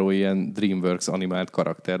lábon járó ilyen DreamWorks animált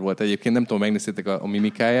karakter volt. Egyébként nem tudom, megnéztétek a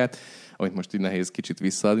mimikáját, amit most így nehéz kicsit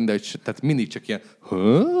visszaadni, de tehát mindig csak ilyen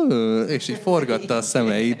és így forgatta a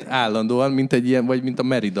szemeit állandóan, mint egy ilyen, vagy mint a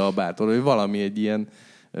Merida a bátor, vagy valami egy ilyen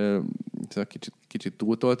kicsit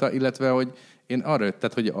túltolta, illetve, hogy én arra jöttem,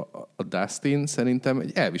 hogy a Dustin szerintem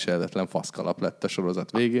egy elviselhetetlen faszkalap lett a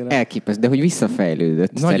sorozat végére. Elképesztő, de hogy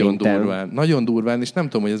visszafejlődött szerintem. Nagyon durván, és nem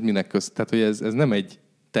tudom, hogy ez minek közt. Tehát, hogy ez nem egy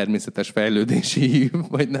természetes fejlődési,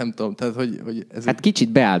 vagy nem tudom. Tehát, hogy ez hát kicsit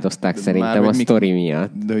beáldozták szerintem a sztori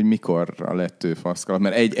miatt. De hogy mikor lett ő faszkalap?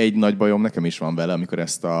 Mert egy nagy bajom nekem is van vele, amikor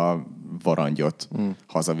ezt a varangyot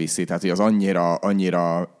hazaviszi. Tehát, hogy az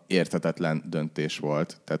annyira érthetetlen döntés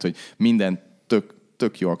volt. Tehát, hogy minden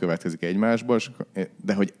tök jól következik egymásból,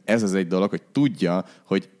 de hogy ez az egy dolog, hogy tudja,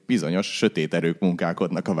 hogy bizonyos sötét erők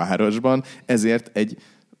munkálkodnak a városban, ezért egy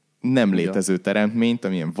nem létező teremtményt,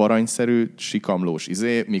 amilyen varanyszerű, sikamlós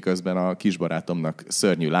miközben a kisbarátomnak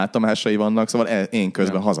szörnyű látomásai vannak, szóval én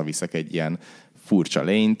közben hazaviszek egy ilyen furcsa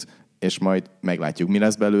lényt, és majd meglátjuk, mi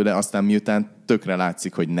lesz belőle, aztán miután tökre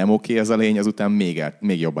látszik, hogy nem oké ez a lény, azután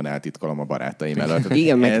még jobban eltitkolom a barátaim előtt.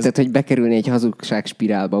 Igen, meg tehát, hogy bekerülni egy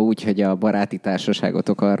hazugságspirálba úgy, hogy a baráti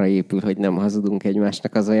társaságotok arra épül, hogy nem hazudunk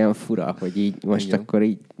egymásnak, az olyan fura, hogy így most igen. Akkor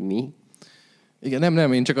így mi? Igen,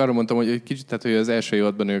 nem, én csak arra mondtam, hogy kicsit, tehát, hogy az első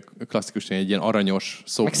évadban ő klasszikusan egy ilyen aranyos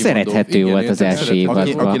szókimondó. Meg szerethető volt az első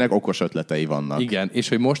évadban. Akinek okos ötletei vannak. Igen, és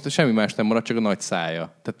hogy most semmi más nem marad, csak a nagy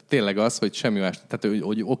szája. Tehát tényleg az, hogy semmi más, tehát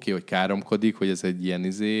hogy oké, hogy káromkodik, hogy ez egy ilyen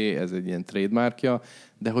ez egy ilyen trademarkja,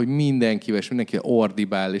 de hogy mindenkivel és mindenkivel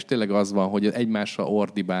ordibál, és tényleg az van, hogy egymással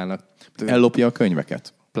ordibálnak. Ellopja a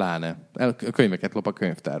könyveket. Pláne. A könyveket lop a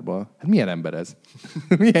könyvtárból. Hát milyen ember ez?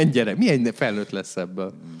 Milyen gyerek? Milyen felnőtt lesz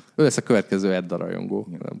ebből? Ő lesz a következő Edda rajongó.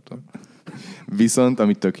 Nem tudom. Viszont,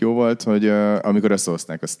 ami tök jó volt, hogy amikor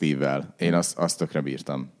összehozták a Steve-vel, én azt tökre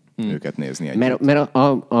bírtam őket nézni együtt. Mert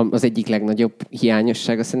az egyik legnagyobb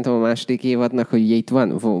hiányossága szerintem a második évadnak, hogy ugye itt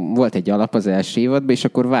volt egy alap az első évadban, és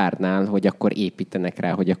akkor várnál, hogy akkor építenek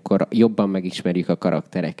rá, hogy akkor jobban megismerjük a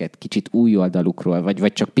karaktereket, kicsit új oldalukról,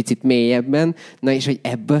 vagy csak picit mélyebben, na és hogy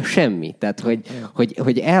ebből semmi. Tehát,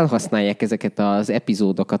 hogy elhasználják ezeket az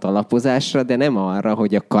epizódokat alapozásra, de nem arra,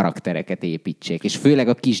 hogy a karaktereket építsék, és főleg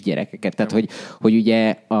a kisgyerekeket. Tehát, hogy ugye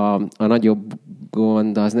a nagyobb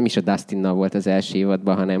gond az nem is a Dustinnal volt az első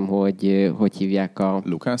évadban, hanem hogy hívják a...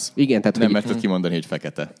 Lucas? Igen, tehát... Nem merted kimondani, hogy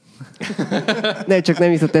fekete. Nem, csak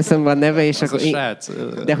nem jutott eszembe a neve, és akkor...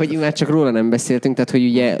 De hogy már csak róla nem beszéltünk, tehát hogy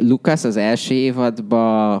ugye Lucas az első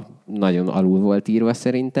évadban nagyon alul volt írva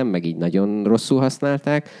szerintem, meg így nagyon rosszul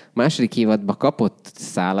használták. Második évadban kapott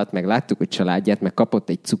szálat, meg láttuk, hogy családját, meg kapott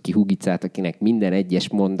egy cuki hugicát, akinek minden egyes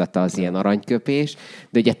mondata az ilyen aranyköpés,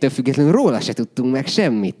 de ugye ettől függetlenül róla se tudtunk meg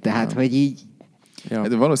semmit, tehát hogy így... Ja.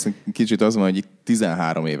 De valószínűleg kicsit az van, hogy itt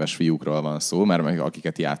 13 éves fiúkról van szó, már meg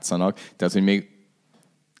akiket játszanak, tehát hogy még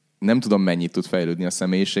nem tudom, mennyit tud fejlődni a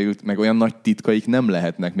személyiségük, meg olyan nagy titkaik nem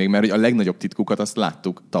lehetnek még, mert a legnagyobb titkukat azt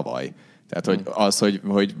láttuk tavaly. Tehát, hogy az,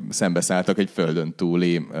 hogy szembeszálltak egy földön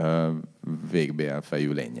túli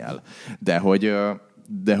végbélfejű lénnyel. De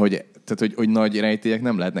hogy nagy rejtélyek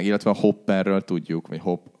nem lehetnek, illetve a Hopperről tudjuk,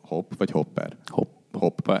 vagy Hopper.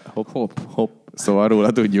 Hop. Szóval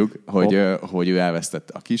róla tudjuk, hogy ő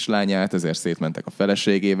elvesztette a kislányát, ezért szétmentek a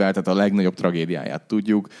feleségével, tehát a legnagyobb tragédiáját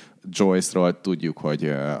tudjuk. Joyce-ról tudjuk,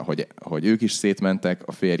 hogy ők is szétmentek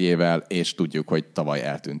a férjével, és tudjuk, hogy tavaly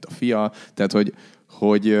eltűnt a fia. Tehát,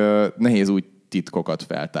 hogy nehéz úgy titkokat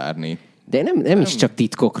feltárni. De nem is csak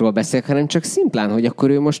titkokról beszélek, hanem csak szimplán, hogy akkor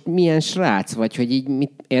ő most milyen srác, vagy hogy így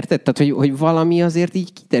mit, érted? Tehát, hogy valami azért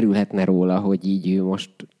így kiderülhetne róla, hogy így ő most...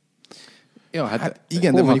 Ja, hát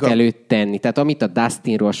igen, hova kell őt tenni? Tehát amit a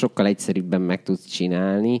Dustinról sokkal egyszerűbben meg tudsz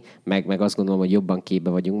csinálni, meg azt gondolom, hogy jobban képbe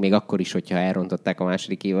vagyunk, még akkor is, hogyha elrontották a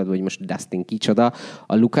második évadban, hogy most Dustin kicsoda.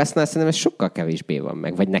 A Lucasnál szerintem ez sokkal kevésbé van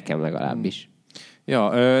meg, vagy nekem legalábbis. Ja,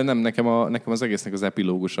 nem, nekem az egésznek az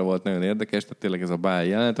epilógusa volt nagyon érdekes, tehát tényleg ez a bál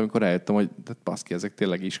jelenet, amikor rájöttem, hogy baszki, ezek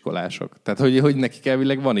tényleg iskolások. Tehát, hogy nekik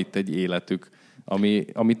elvileg van itt egy életük,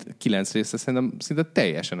 amit 9 része szerintem szinte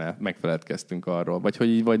teljesen megfeledkeztünk arról,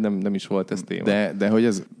 vagy nem is volt ez téma. De hogy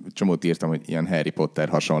ez, csomót írtam, hogy ilyen Harry Potter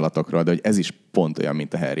hasonlatokról, de hogy ez is pont olyan,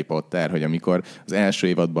 mint a Harry Potter, hogy amikor az első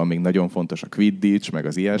évadban még nagyon fontos a Quidditch, meg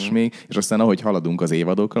az ilyesmi, és aztán ahogy haladunk az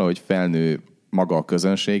évadokra, hogy felnő maga a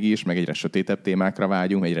közönség is, meg egyre sötétebb témákra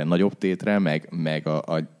vágyunk, egyre nagyobb tétre, meg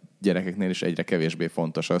a gyerekeknél is egyre kevésbé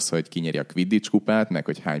fontos az, hogy kinyeri a Quidditch kupát, meg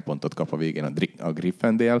hogy hány pontot kap a végén a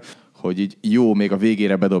Gryffindor, hogy így jó, még a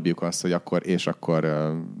végére bedobjuk azt, hogy akkor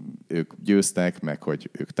ők győztek, meg hogy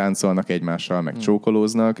ők táncolnak egymással, meg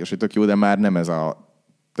csókolóznak, és hogy tök jó, de már nem ez a...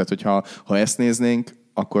 Tehát, hogyha ezt néznénk,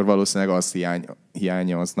 akkor valószínűleg az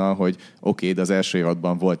hiányozna, hogy oké, de az első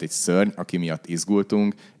évadban volt egy szörny, aki miatt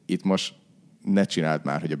izgultunk, itt most ne csináld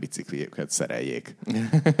már, hogy a biciklieket szereljék.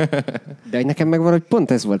 De nekem meg valahogy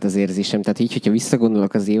pont ez volt az érzésem. Tehát így, hogyha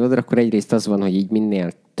visszagondolok az évadra, akkor egyrészt az van, hogy így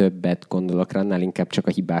minél többet gondolok rá, annál inkább csak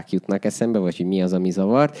a hibák jutnak eszembe, vagy hogy mi az, ami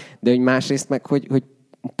zavart. De hogy másrészt meg, hogy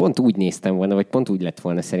pont úgy néztem volna, vagy pont úgy lett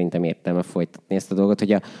volna szerintem értelme folytatni ezt a dolgot,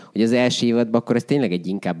 hogy az első évadban akkor ez tényleg egy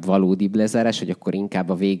inkább valódibb lezárás, hogy akkor inkább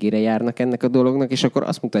a végére járnak ennek a dolognak, és akkor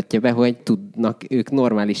azt mutatja be, hogy tudnak ők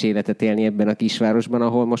normális életet élni ebben a kisvárosban,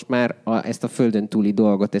 ahol most már ezt a földön túli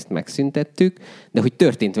dolgot ezt megszüntettük, de hogy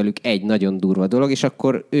történt velük egy nagyon durva dolog, és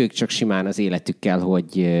akkor ők csak simán az életükkel,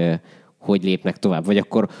 hogy lépnek tovább. Vagy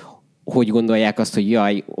akkor hogy gondolják azt, hogy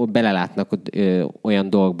jaj, belelátnak olyan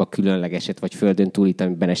dolgokba különlegeset, vagy földön túlit,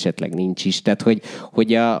 amiben esetleg nincs is. Tehát,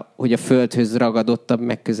 hogy a földhöz ragadottabb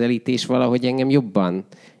megközelítés valahogy engem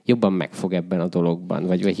jobban megfog ebben a dologban.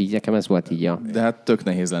 Vagy így nekem ez volt így De hát tök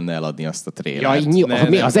nehéz lenne eladni azt a trélert.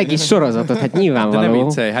 Jaj, az egész sorozatot, hát nyilvánvaló. De nem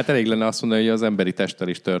viccelj, hát elég lenne azt mondani, hogy az emberi testtel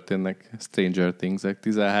is történnek Stranger Things-ek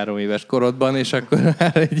 13 éves korodban, és akkor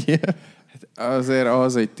egy ilyen... Azért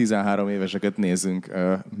az, hogy 13 éveseket nézzünk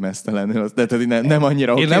mesztelenül, de nem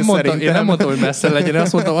annyira oké szerintem. Én nem mondtam, hogy messzel legyen, én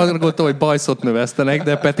azt mondtam, arra gondoltam, hogy bajszot növesztenek,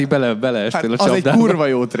 de Peti beleestél hát a csapdába. Az egy kurva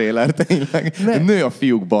jó tréler, tényleg. Nő a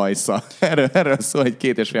fiúk bajsza. Erről szól egy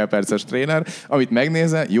 2,5 perces tréler, amit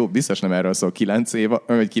megnézel, jó, biztos nem erről szól 9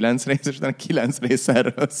 rész, de 9 rész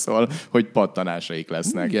erről szól, hogy pattanásaik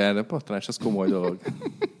lesznek. Igen, de pattanás az komoly dolog.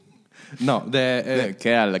 Na, de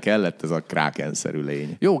kellett ez a Kraken-szerű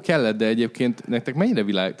lény. Jó, kellett, de egyébként nektek mennyire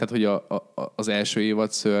tehát, hogy az első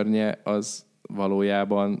évad szörnye az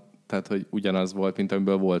valójában, tehát, hogy ugyanaz volt, mint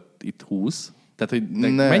amiből volt itt 20. Tehát, hogy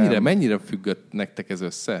mennyire függött nektek ez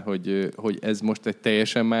össze, hogy ez most egy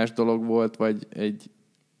teljesen más dolog volt, vagy egy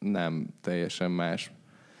nem teljesen más?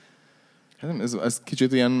 Hát ez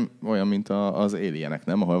kicsit olyan, mint az Alienek,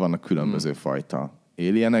 nem? Ahol vannak különböző fajta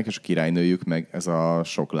alienek, és a királynőjük meg ez a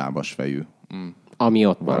soklábas fejű. Ami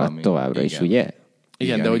ott maradt továbbra is, ugye?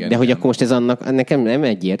 Igen, de hogy akkor most ez nekem nem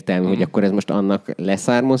egyértelmű, hogy akkor ez most annak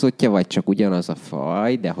leszármazottja, vagy csak ugyanaz a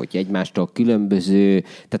faj, de hogy egymástól különböző,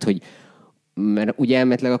 tehát hogy mert ugye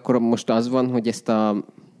elméletileg akkor most az van, hogy ezt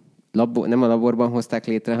nem a laborban hozták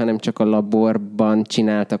létre, hanem csak a laborban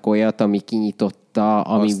csináltak olyat, ami kinyitotta,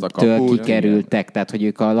 amitől kikerültek. Tehát, hogy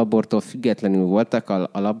ők a labortól függetlenül voltak, a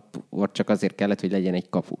labor csak azért kellett, hogy legyen egy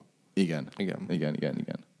kapu. Igen.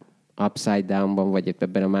 Upside Downban, vagy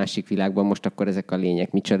ebben a másik világban most akkor ezek a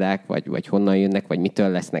lények micsodák, vagy honnan jönnek, vagy mitől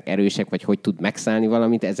lesznek erősek, vagy hogy tud megszállni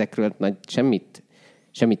valamit, ezekről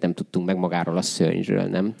semmit nem tudtunk meg magáról a szörnyről,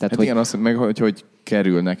 nem? Tehát, igen, azt meg, hogy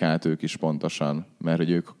kerülnek át ők is pontosan, mert hogy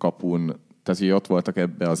ők a kapun, tehát hogy ott voltak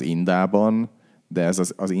ebbe az indában, de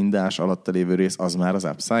ez az indás alatt lévő rész, az már az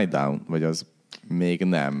Upside Down, vagy az még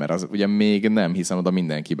nem, mert az ugye még nem, hiszen oda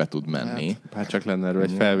mindenki be tud menni. Hát csak lenne erről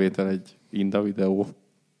egy felvétel, egy inda videó.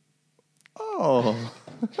 Oh.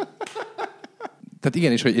 Tehát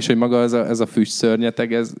igen, és hogy maga ez a füst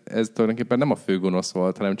szörnyeteg, ez tulajdonképpen nem a főgonosz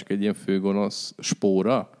volt, hanem csak egy ilyen főgonosz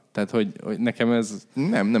spóra. Tehát, hogy nekem ez...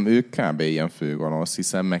 Nem, ő kb. Ilyen főgonosz,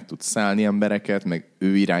 hiszen meg tud szállni embereket, meg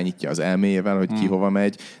ő irányítja az elméjével, hogy ki hova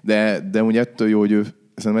megy, de ugye ettől jó, hogy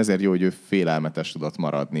szerintem ezért jó, hogy ő félelmetes tudott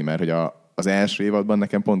maradni, mert hogy az első évadban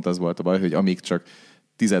nekem pont az volt a baj, hogy amíg csak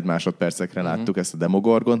 10 másodpercekre láttuk ezt a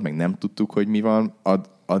Demogorgont, meg nem tudtuk, hogy mi van,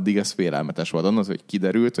 addig ez félelmetes volt. Onnan, hogy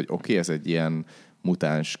kiderült, hogy oké, ez egy ilyen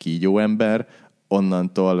mutáns kígyóember,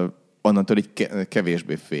 onnantól így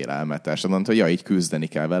kevésbé félelmetes. Onnantól, így küzdeni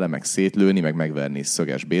kell vele, meg szétlőni, meg megverni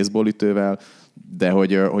szöges baseballütővel, de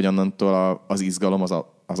hogy onnantól az izgalom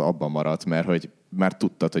az abban maradt, mert hogy már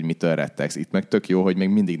tudtad, hogy mitől rettegsz. Itt meg tök jó, hogy még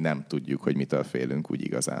mindig nem tudjuk, hogy mitől félünk úgy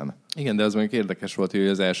igazán. Igen, de az mondjuk érdekes volt, hogy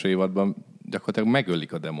az első évadban gyakorlatilag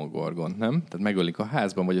megölik a Demogorgont, nem? Tehát megölik a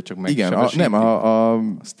házban, vagy csak megsebesítik? Igen, a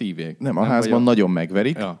Steve-ék. Nem, a házban nagyon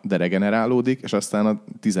megverik, de regenerálódik, és aztán a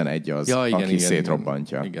 11 az, aki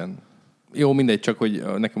szétrobbantja. Igen. Jó, mindegy, csak hogy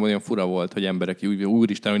nekem olyan fura volt, hogy emberek úgy,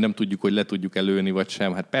 úristen, hogy nem tudjuk, hogy le tudjuk lőni, vagy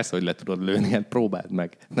sem. Hát persze, hogy le tudod lőni, hát próbáld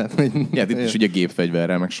meg. Ja, itt is ugye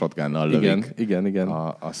gépfegyverrel, meg shotgunnal lövik igen.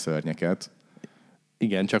 A szörnyeket.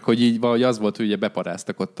 Igen, csak hogy így valahogy az volt, hogy ugye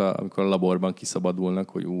beparáztak ott, amikor a laborban kiszabadulnak,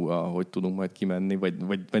 hogy hogy tudunk majd kimenni, vagy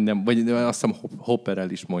nem, vagy azt hiszem Hopper el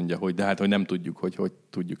is mondja, hogy de hát, hogy nem tudjuk, hogy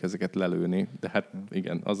tudjuk ezeket lelőni. De hát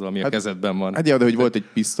igen, azzal, ami a kezedben van. Hát ja, de hogy volt egy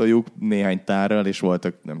pisztolyuk néhány tárral, és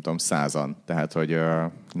voltak, nem tudom, 100-an. Tehát, hogy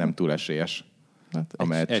nem túl esélyes.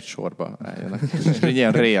 Hát egy sorba álljanak. Egy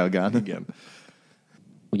ilyen railgun. Igen.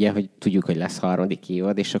 Ugye, hogy tudjuk, hogy lesz harmadik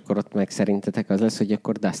évad, és akkor ott meg szerintetek az lesz, hogy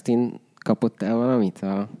akkor Dustin kapott el valamit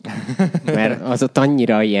Mert az ott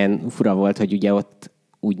annyira ilyen fura volt, hogy ugye ott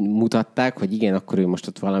úgy mutatták, hogy igen, akkor ő most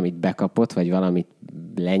ott valamit bekapott, vagy valamit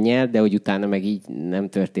lenyelt, de hogy utána meg így nem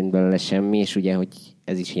történt belőle semmi, és ugye, hogy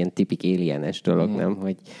ez is ilyen tipik alienes dolog, nem?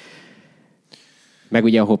 Hogy... Meg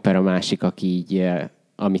ugye a Hopper a másik, aki így,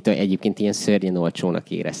 amit egyébként ilyen szörnyen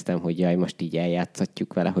olcsónak éreztem, hogy jaj, most így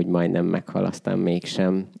eljátszatjuk vele, hogy majdnem meghal, aztán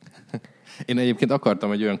mégsem. Én egyébként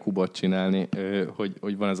akartam egy olyan kubot csinálni,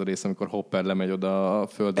 hogy van ez a rész, amikor Hopper lemegy oda a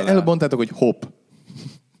föld alá. Elmondtátok, hogy hopp.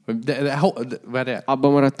 Várjál.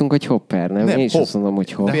 Abban maradtunk, hogy Hopper, nem? Én is azt mondom,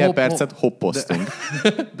 hogy Hopper. Fél percet hoppoztunk.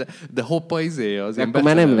 De hoppa az én akkor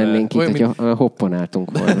már nem lennénk itt, hogyha hoppon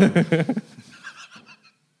álltunk volna.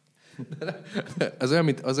 Az olyan,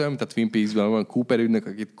 mint a Twin Peaks-ben van Cooper ügynök,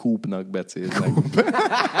 akit Coop-nak becéznek.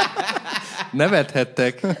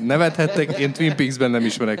 Nevethettek, én Twin Peaks-ben nem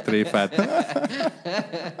ismerek tréfát.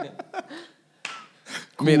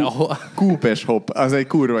 Coop és Hopp, az egy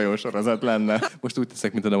kurva jó sorozat lenne. Most úgy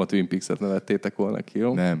teszek, mintha nem a Twin Peaks-et nevettétek volna ki,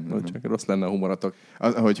 jó? Nem. Csak rossz lenne a humoratok.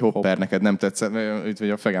 Hogy Hopper neked nem tetszett, vagy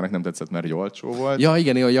a Fegának nem tetszett, mert olcsó volt. Ja,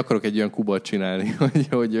 igen, hogy akarok egy olyan kubot csinálni,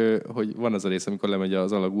 hogy van az a rész, amikor lemegy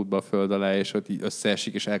az alagútba a föld alá, és ott így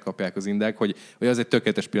összeesik, és elkapják az indák, hogy az egy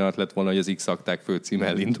tökéletes pillanat lett volna, hogy az X-akták főcím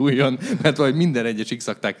elinduljon, mert vagy minden egyes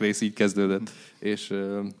X-akták rész így kezdődött. És,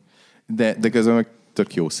 de közben meg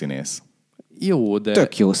tök jó színész. Jó, de...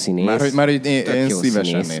 Tök jó színész. Már én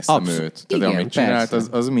szívesen néztem őt. Tehát igen, amit csinált,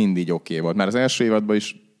 az mindig oké volt. Már az első évadban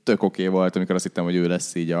is tök oké volt, amikor azt hittem, hogy ő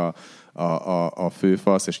lesz így a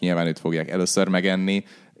főfasz, és nyilván őt fogják először megenni,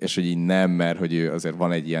 és hogy így nem, mert hogy ő azért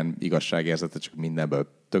van egy ilyen igazságérzete, csak mindenből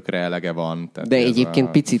tökre elege van. Tehát de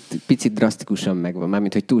egyébként picit drasztikusan megvan,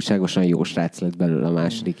 mármint, hogy túlságosan jó srác lett belőle a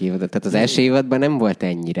második évadban. Tehát az első évadban nem volt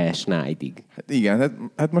ennyire snájdig. Igen,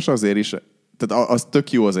 hát most azért is. Tehát az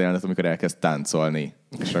tök jó az jelenet, amikor elkezd táncolni.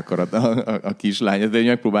 És akkor a kislány, de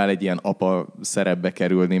megpróbál egy ilyen apa szerepbe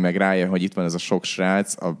kerülni, meg rájön, hogy itt van ez a sok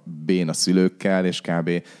srác, a béna szülőkkel, és kb.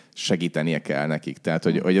 Segítenie kell nekik. Tehát,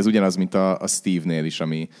 hogy ez ugyanaz, mint a Steve-nél is,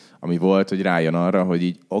 ami volt, hogy rájön arra, hogy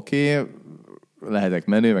így oké, lehetek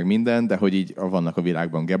menő, meg minden, de hogy így vannak a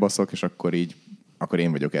világban gebaszok, és akkor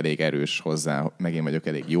én vagyok elég erős hozzá, meg én vagyok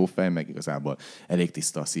elég jó fej, meg igazából elég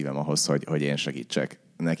tiszta a szívem ahhoz, hogy én segítsek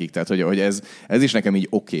nekik. Tehát, hogy ez is nekem így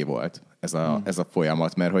oké volt, ez a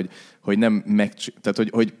folyamat, mert hogy nem tehát,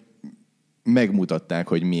 hogy megmutatták,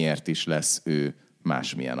 hogy miért is lesz ő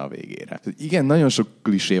másmilyen a végére. Igen, nagyon sok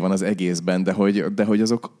klisé van az egészben, de hogy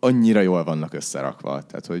azok annyira jól vannak összerakva.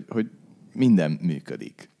 Tehát, hogy minden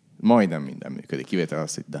működik. Majdnem minden működik. Kivétel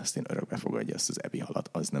az, hogy Dustin örökbe fogadja ezt az Abby halat,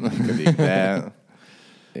 az nem működik, de...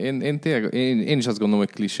 Én is azt gondolom,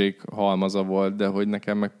 hogy klisék halmaza volt, de hogy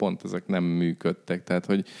nekem meg pont ezek nem működtek. Tehát,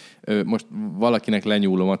 hogy most valakinek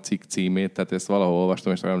lenyúlom a cikk címét, tehát ezt valahol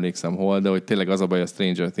olvastam, és nem emlékszem hol, de hogy tényleg az a baj a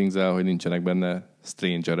Stranger Things-el, hogy nincsenek benne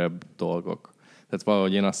strangerebb dolgok. Tehát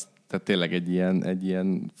valahogy én azt, tehát tényleg egy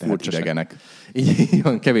ilyen furcsa idegenek. Így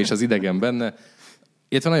van, kevés az idegen benne.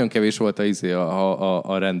 Illetve nagyon kevés volt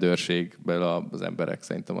a rendőrségben az emberek,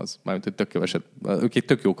 szerintem az. Mármint, hogy tök keveset. Ők egy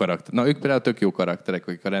tök jó karakter. Na, ők például tök jó karakterek,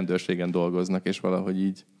 akik a rendőrségen dolgoznak, és valahogy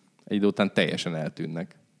így egy idő után teljesen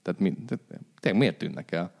eltűnnek. Tehát tényleg miért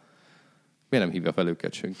tűnnek el? Miért nem hívja fel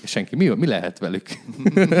őket senki? Mi lehet velük?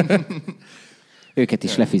 Őket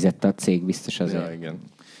is lefizette a cég, biztos azért. Ja, igen.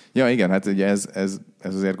 Ja, igen, hát ugye ez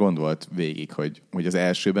azért gondolt végig, hogy az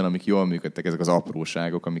elsőben, amik jól működtek, ezek az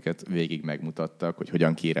apróságok, amiket végig megmutattak, hogy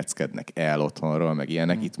hogyan kéreckednek el otthonról, meg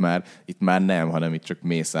ilyenek. Itt már nem, hanem itt csak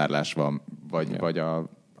mészárlás van, vagy a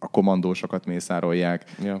kommandósokat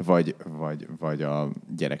mészárolják, vagy a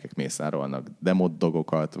gyerekek mészárolnak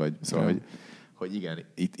demoddogokat, vagy szóval, hogy igen,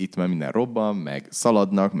 itt már minden robban, meg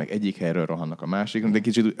szaladnak, meg egyik helyről rohannak a másikra, de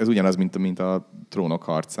kicsit ez ugyanaz, mint a Trónok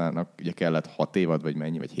harcának, ugye kellett 6 évad, vagy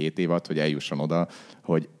mennyi, vagy 7 évad, hogy eljusson oda,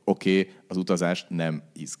 hogy oké, az utazás nem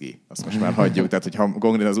izgi. Azt most már hagyjuk. Tehát, hogyha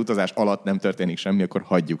konkrétan az utazás alatt nem történik semmi, akkor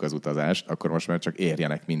hagyjuk az utazást, akkor most már csak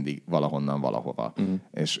érjenek mindig valahonnan valahova.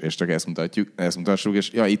 És csak ezt mutassuk,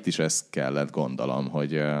 és ja, itt is ez kellett, gondolom,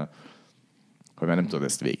 hogy már nem tudod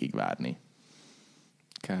ezt végigvárni.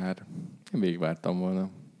 Kár. Én végigvártam volna.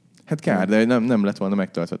 Hát kár, de nem lett volna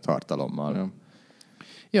megtöltve tartalommal.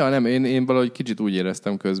 Ja, nem, én valahogy kicsit úgy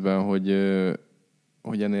éreztem közben,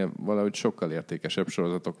 hogy ennél valahogy sokkal értékesebb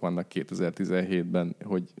sorozatok vannak 2017-ben,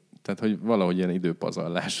 tehát, hogy valahogy ilyen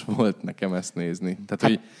időpazarlás volt nekem ezt nézni. Tehát,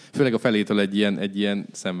 hogy főleg a felétől egy ilyen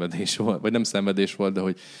szenvedés volt, vagy nem szenvedés volt, de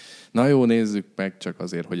hogy na jó, nézzük meg csak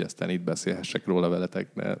azért, hogy aztán itt beszélhessek róla veletek,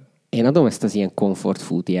 de... Én adom ezt az ilyen comfort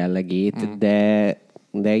food jellegét, de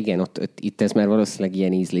de igen, itt ez már valószínűleg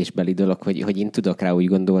ilyen ízlésbeli dolog, hogy én tudok rá úgy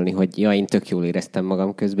gondolni, hogy én tök jól éreztem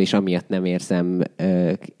magam közben, és amiatt nem érzem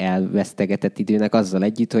elvesztegetett időnek azzal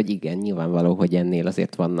együtt, hogy igen, nyilvánvaló, hogy ennél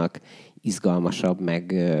azért vannak izgalmasabb, meg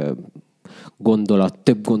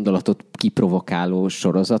több gondolatot kiprovokáló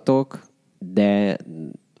sorozatok, de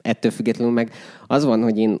ettől függetlenül meg az van,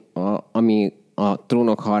 hogy én ami a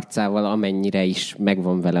Trónok harcával amennyire is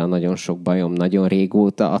megvan vele a nagyon sok bajom nagyon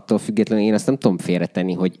régóta, attól függetlenül én azt nem tudom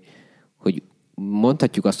félretenni, hogy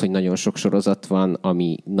mondhatjuk azt, hogy nagyon sok sorozat van,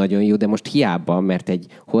 ami nagyon jó, de most hiába, mert egy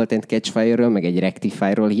Halt and Catch Fire-ről, meg egy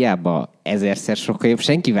Rectify-ról hiába ezerszer sokkal jobb,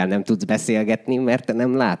 senkivel nem tudsz beszélgetni, mert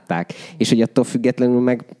nem látták. És hogy attól függetlenül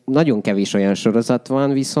meg nagyon kevés olyan sorozat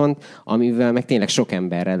van viszont, amivel meg tényleg sok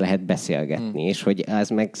emberrel lehet beszélgetni, és hogy ez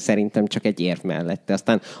meg szerintem csak egy érv mellette.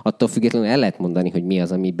 Aztán attól függetlenül el lehet mondani, hogy mi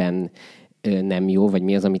az, amiben nem jó, vagy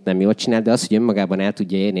mi az, amit nem jól csinál, de az, hogy önmagában el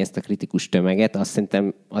tudja érni ezt a kritikus tömeget, azt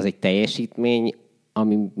szerintem az egy teljesítmény,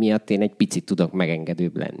 ami miatt én egy picit tudok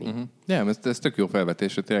megengedőbb lenni. Ja, ez tök jó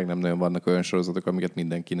felvetés, hogy tényleg nem nagyon vannak olyan sorozatok, amiket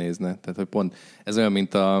mindenki nézne. Tehát, hogy pont ez olyan, mint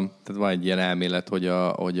tehát van egy ilyen elmélet, hogy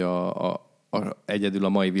egyedül a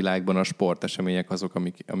mai világban a sportesemények azok,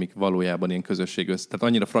 amik valójában ilyen közösség tehát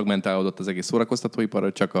annyira fragmentálódott az egész szórakoztatóipar,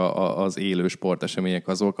 hogy csak az élő sportesemények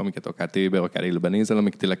azok, amiket akár tévében, akár élőben nézel,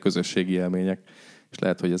 amik tényleg közösségi élmények. És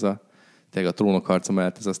lehet, hogy ez tényleg a Trónok harca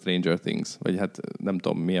mellett ez a Stranger Things, vagy hát nem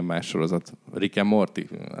tudom, milyen más sorozat. Rick and Morty?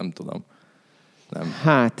 Nem tudom. Nem.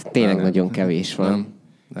 Hát tényleg nagyon kevés van.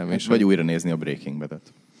 Nem, és vagy újra nézni a Breaking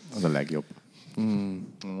Bad-et. Az a legjobb.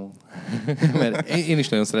 Mert én is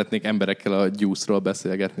nagyon szeretnék emberekkel a Juice-ról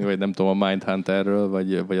beszélgetni, vagy nem tudom, a Mindhunterről,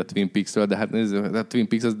 vagy a Twin Peaks-ről, de hát a Twin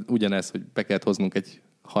Peaks az ugyanez, hogy be kellett hoznunk egy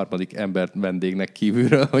harmadik embert vendégnek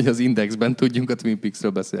kívülről, hogy az Indexben tudjunk a Twin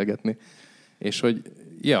Peaks-ről beszélgetni. És hogy,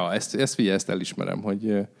 ja, ezt elismerem,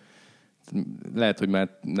 hogy lehet, hogy már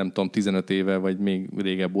nem tudom, 15 éve, vagy még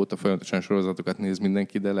régebb óta folyamatosan sorozatokat néz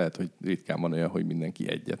mindenki, de lehet, hogy ritkán van olyan, hogy mindenki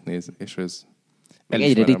egyet néz, és ez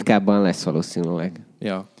egyre ritkábban lesz valószínűleg.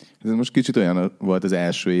 Ja. Ez most kicsit olyan volt az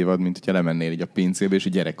első évad, mint hogyha lemennél így a pincébe, és a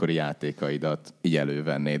gyerekkori játékaidat így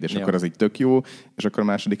elővennéd, és akkor az így tök jó, és akkor a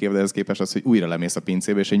második évadhez képest az, hogy újra lemész a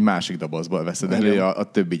pincébe, és egy másik dobozból veszed elő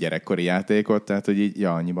a többi gyerekkori játékot, tehát hogy így,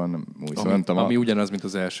 annyiban nem úgy szóltam. Ami ugyanaz, mint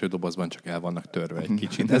az első dobozban, csak el vannak törve egy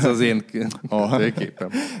kicsit. Ez az én képem.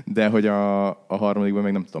 De hogy a harmadikban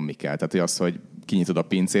meg nem tudom, mi kell. Tehát, hogy az, hogy kinyitod a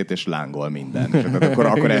pincét, és lángol minden. Tehát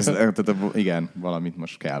akkor ez, tehát igen, valamit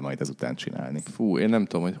most kell majd ezután csinálni. Fú, én nem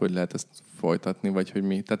tudom, hogy lehet ezt folytatni, vagy hogy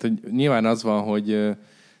mi. Tehát, hogy nyilván az van, hogy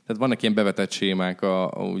tehát vannak ilyen bevetett sémák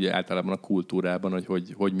ugye általában a kultúrában,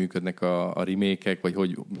 hogy működnek a remake-ek, vagy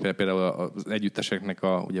hogy például az együtteseknek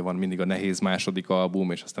ugye van mindig a nehéz második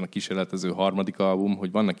album, és aztán a kísérletező harmadik album,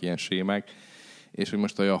 hogy vannak ilyen sémák, és hogy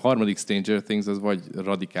most a harmadik Stranger Things az vagy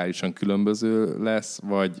radikálisan különböző lesz,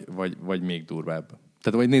 vagy még durvább.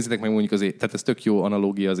 Tehát vagy nézzétek meg mondjuk tehát ez tök jó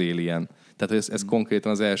analógia az Alien. Tehát ez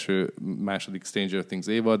konkrétan az első, második Stranger Things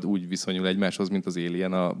évad úgy viszonyul egymáshoz, mint az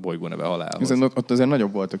Alien a bolygó neve halához. Ott azért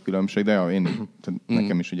nagyobb volt a különbség, de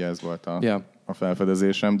nekem is ugye ez volt a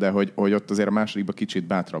felfedezésem, de hogy ott azért a másodikban kicsit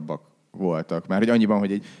bátrabbak voltak. Már hogy annyiban,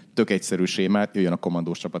 hogy egy tök egyszerű sémát, jöjjön a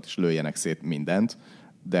kommandós csapat és lőjenek szét mindent,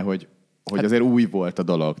 de hogy azért új volt a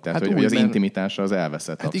dolog, tehát hogy az intimitása az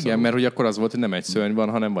elveszett. Hát igen, mert hogy akkor az volt, hogy nem egy szörny van,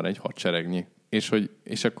 hanem van egy hadseregnyi.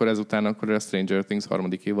 És akkor ezután a Stranger Things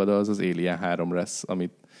harmadik évada az Alien 3 lesz,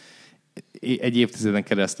 amit egy évtizeden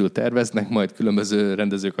keresztül terveznek, majd különböző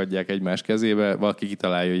rendezők adják egymás kezébe, valaki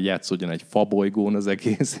kitalálja, hogy játszódjon egy fabolygón az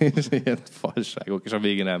egész, és ilyen falságok, és a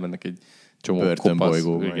végén elmennek egy csomó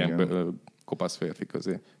kopasz férfi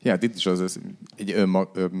közé. Ja, itt is az egy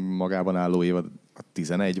önmagában álló évad a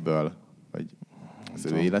 11-ből, vagy az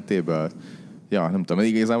ő életéből. Ja, nem tudom,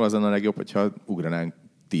 igazából az a legjobb, hogyha ugranánk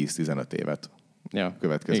 10-15 évet a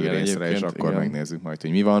következő részre, és akkor megnézzük majd,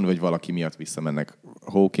 hogy mi van, vagy valaki miatt visszamennek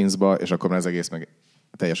Hawkinsba, és akkor már az egész meg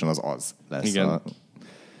teljesen az lesz. Igen.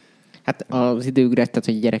 Hát az időugrás, tehát,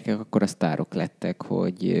 hogy gyerekek akkor a sztárok lettek,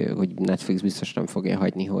 hogy Netflix biztos nem fogja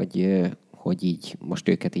hagyni, hogy így most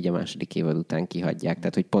őket így a második évad után kihagyják.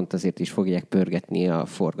 Tehát, hogy pont azért is fogják pörgetni a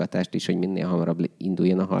forgatást is, hogy minél hamarabb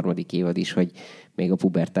induljon a harmadik évad is, hogy még a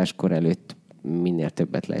pubertáskor előtt minél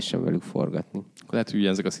többet lehessen velük forgatni. Akkor lehet, hogy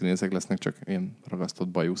ezek a színészek lesznek csak ilyen ragasztott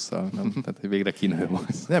bajusszal, nem? Tehát, hogy végre kinő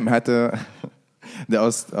volt. Nem, hát de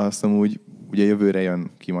azt amúgy ugye jövőre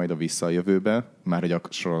jön ki majd a Vissza a jövőbe, már hogy a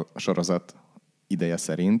sorozat ideje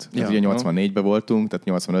szerint. Ja, ugye 84-ben voltunk,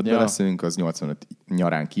 tehát 85-ben leszünk, az 85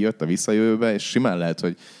 nyarán kijött a Visszajövőbe, és simán lehet,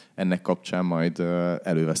 hogy ennek kapcsán majd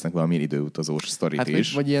elővesznek valami időutazós sztorit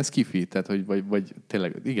is. Vagy ilyen skifi, tehát vagy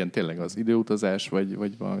tényleg, igen, tényleg az időutazás,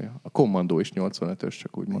 vagy valami. A Commando is 85-ös,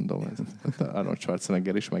 csak úgy mondom. Arnold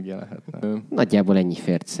Schwarzenegger is megjelenhetne. Nagyjából ennyi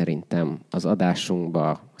fért szerintem az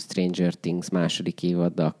adásunkba Stranger Things második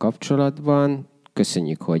évaddal kapcsolatban.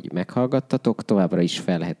 Köszönjük, hogy meghallgattatok. Továbbra is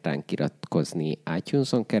fel lehet ránk iratkozni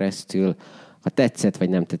iTunes-on keresztül. Ha tetszett, vagy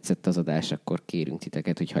nem tetszett az adás, akkor kérünk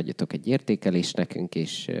titeket, hogy hagyjatok egy értékelést nekünk,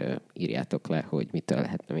 és írjátok le, hogy mitől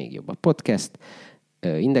lehetne még jobb a podcast.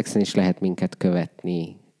 Indexen is lehet minket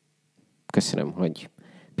követni. Köszönöm, hogy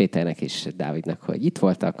Péternek és Dávidnak, hogy itt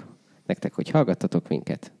voltak. Nektek, hogy hallgattatok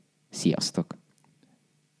minket. Sziasztok!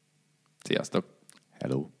 Sziasztok!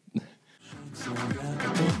 Hello!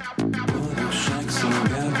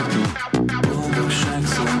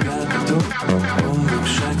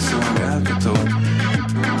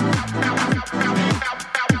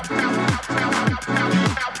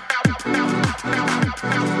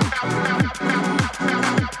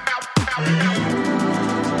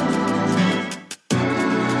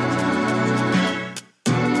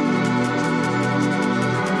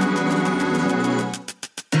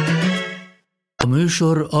 A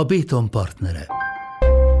műsor a Béton partnere.